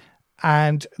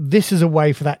 And this is a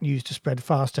way for that news to spread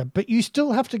faster. But you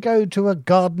still have to go to a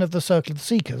Garden of the Circle of the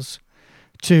Seekers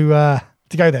to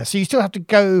go there. So you still have to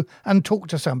go and talk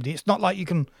to somebody. It's not like you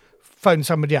can phone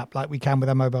somebody up like we can with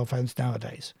our mobile phones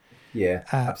nowadays. Yeah,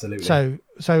 absolutely. So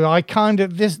I kind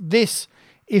of this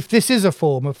if this is a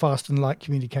form of fast and light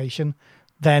communication,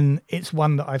 then it's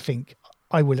one that I think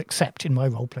I will accept in my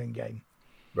role-playing game.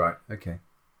 Right. Okay.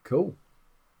 Cool.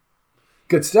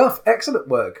 Good stuff. Excellent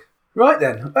work. Right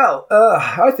then. Well,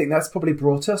 I think that's probably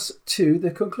brought us to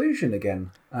the conclusion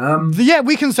again. Yeah,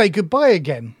 we can say goodbye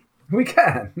again. We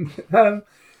can.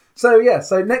 So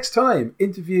next time,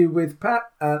 interview with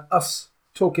Pat and us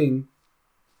talking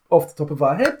off the top of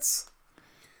our heads.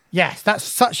 Yes, that's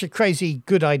such a crazy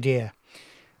good idea.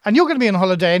 And you're going to be on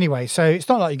holiday anyway, so it's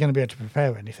not like you're going to be able to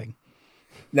prepare anything.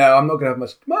 No, I'm not going to have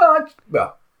much.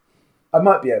 Well, I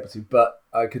might be able to, but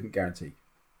I couldn't guarantee.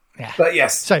 Yeah. But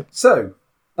yes. So,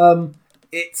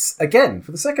 it's, again,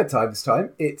 for the second time this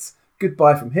time, it's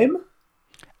goodbye from him.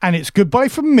 And it's goodbye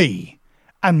from me.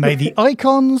 And may the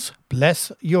icons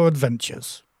bless your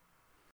adventures.